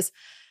CPOs.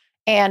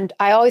 And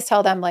I always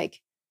tell them,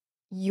 like,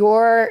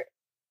 your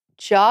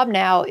job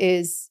now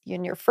is,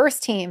 in your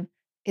first team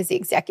is the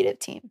executive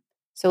team.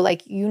 So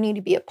like, you need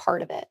to be a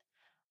part of it.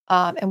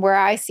 And where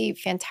I see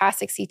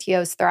fantastic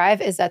CTOs thrive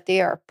is that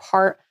they are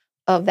part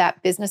of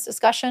that business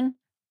discussion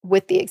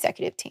with the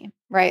executive team,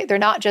 right? They're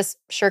not just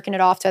shirking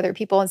it off to other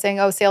people and saying,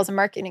 oh, sales and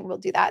marketing will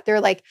do that.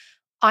 They're like,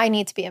 I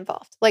need to be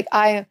involved. Like,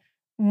 I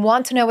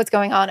want to know what's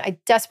going on. I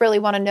desperately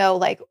want to know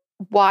like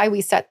why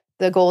we set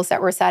the goals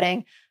that we're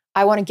setting.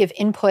 I want to give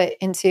input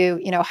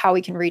into, how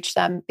we can reach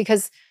them,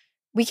 because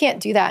we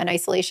can't do that in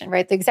isolation,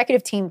 right? The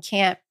executive team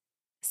can't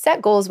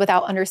set goals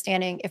without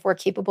understanding if we're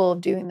capable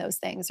of doing those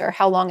things or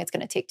how long it's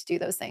going to take to do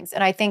those things.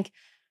 And I think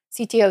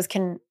CTOs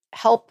can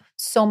help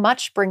so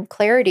much bring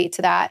clarity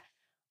to that.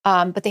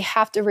 But they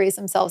have to raise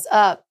themselves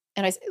up.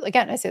 And I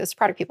say this to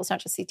product people, it's not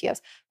just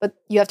CTOs, but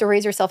you have to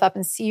raise yourself up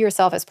and see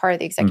yourself as part of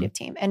the executive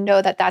team and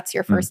know that that's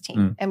your first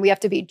team. And we have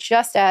to be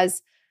just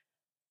as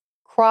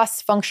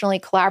cross-functionally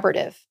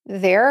collaborative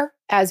there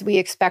as we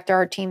expect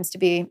our teams to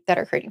be that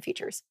are creating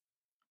features.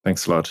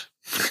 Thanks a lot.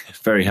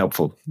 Very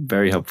helpful.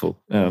 Very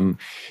helpful.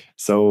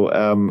 So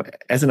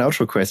as an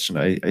outro question,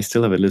 I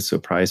still have a little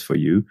surprise for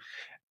you.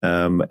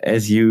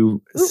 As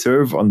you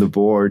serve on the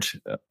board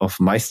of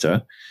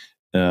Meister,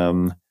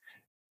 I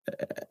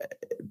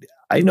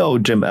know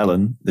Jim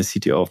Allen, the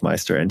CTO of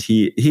Meister, and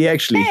he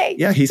actually,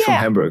 he's from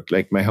Hamburg,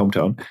 like my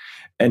hometown.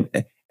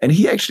 And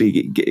he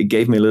actually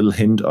gave me a little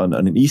hint on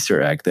an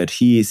Easter egg that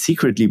he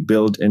secretly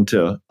built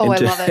into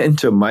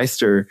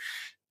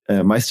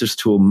Meister's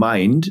tool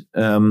Mind.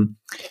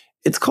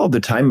 It's called the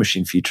time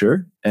machine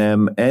feature.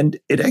 And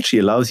it actually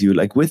allows you,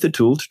 like, with the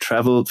tool, to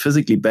travel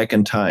physically back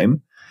in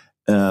time,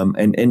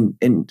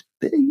 and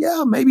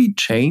maybe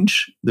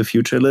change the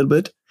future a little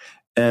bit.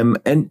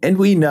 And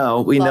we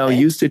now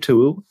use the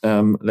tool.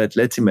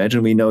 Let's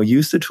imagine we now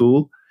use the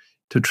tool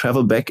to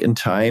travel back in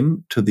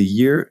time to the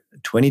year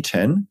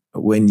 2010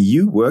 when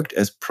you worked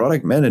as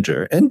product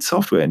manager and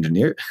software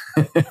engineer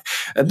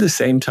at the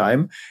same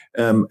time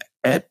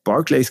at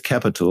Barclays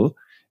Capital.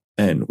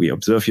 And we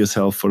observe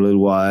yourself for a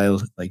little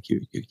while, like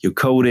you're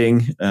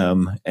coding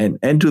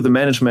and do the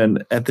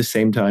management at the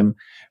same time.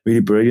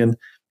 Really brilliant.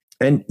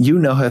 And you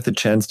now have the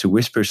chance to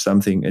whisper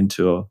something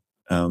into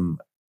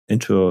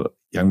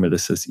young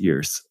Melissa's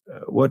ears.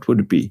 What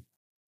would it be?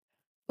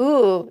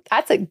 Ooh,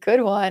 that's a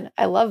good one.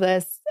 I love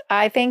this.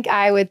 I think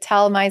I would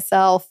tell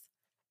myself,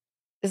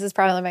 this is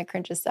probably my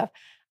cringe stuff.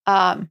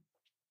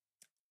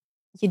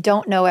 You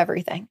don't know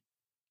everything.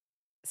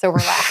 So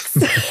relax.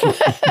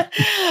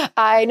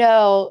 I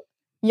know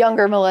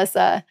younger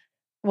Melissa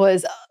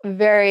was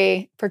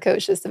very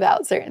precocious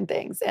about certain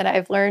things. And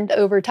I've learned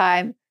over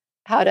time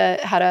how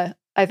to,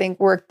 I think,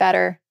 work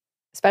better,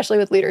 especially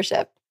with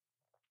leadership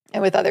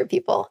and with other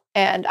people.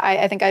 And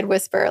I think I'd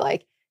whisper,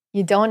 like,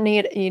 you don't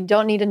need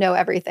to know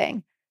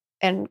everything,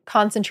 and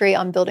concentrate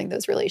on building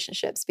those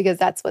relationships, because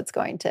that's what's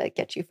going to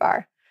get you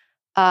far.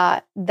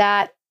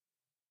 That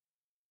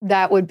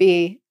would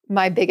be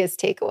my biggest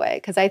takeaway,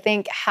 because I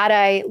think had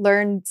I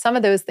learned some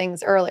of those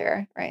things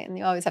earlier, right? And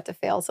you always have to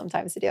fail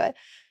sometimes to do it,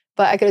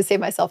 but I could have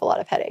saved myself a lot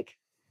of headache.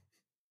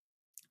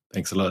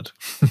 Thanks a lot.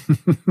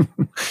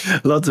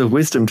 Lots of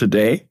wisdom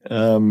today.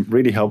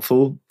 Really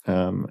helpful.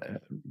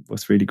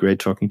 Was really great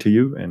talking to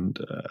you, and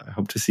I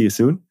hope to see you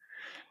soon.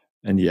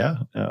 And yeah,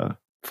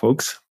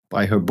 folks,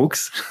 buy her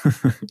books.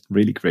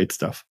 Really great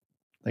stuff.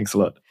 Thanks a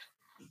lot.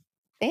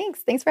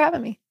 Thanks for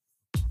having me.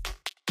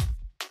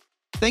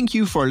 Thank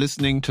you for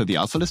listening to the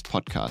AlphaList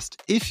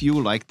podcast. If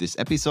you liked this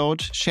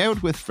episode, share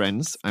it with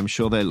friends. I'm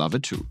sure they love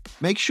it too.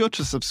 Make sure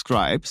to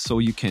subscribe so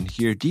you can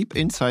hear deep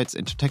insights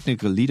into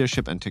technical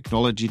leadership and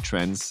technology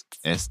trends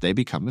as they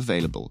become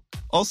available.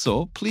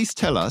 Also, please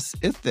tell us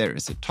if there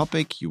is a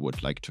topic you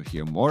would like to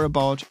hear more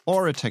about,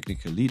 or a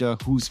technical leader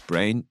whose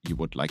brain you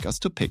would like us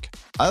to pick.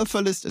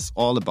 AlphaList is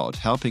all about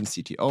helping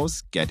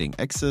CTOs getting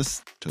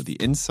access to the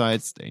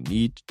insights they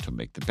need to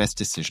make the best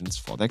decisions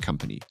for their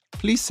company.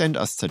 Please send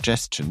us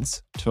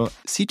suggestions to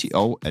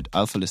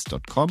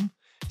cto@alphalist.com.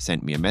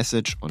 Send me a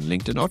message on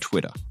LinkedIn or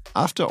Twitter.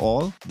 After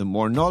all, the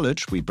more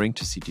knowledge we bring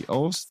to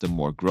CTOs, the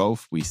more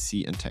growth we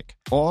see in tech.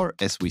 Or,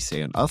 as we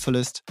say on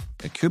AlphaList,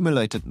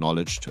 accumulated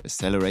knowledge to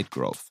accelerate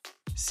growth.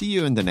 See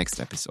you in the next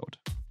episode.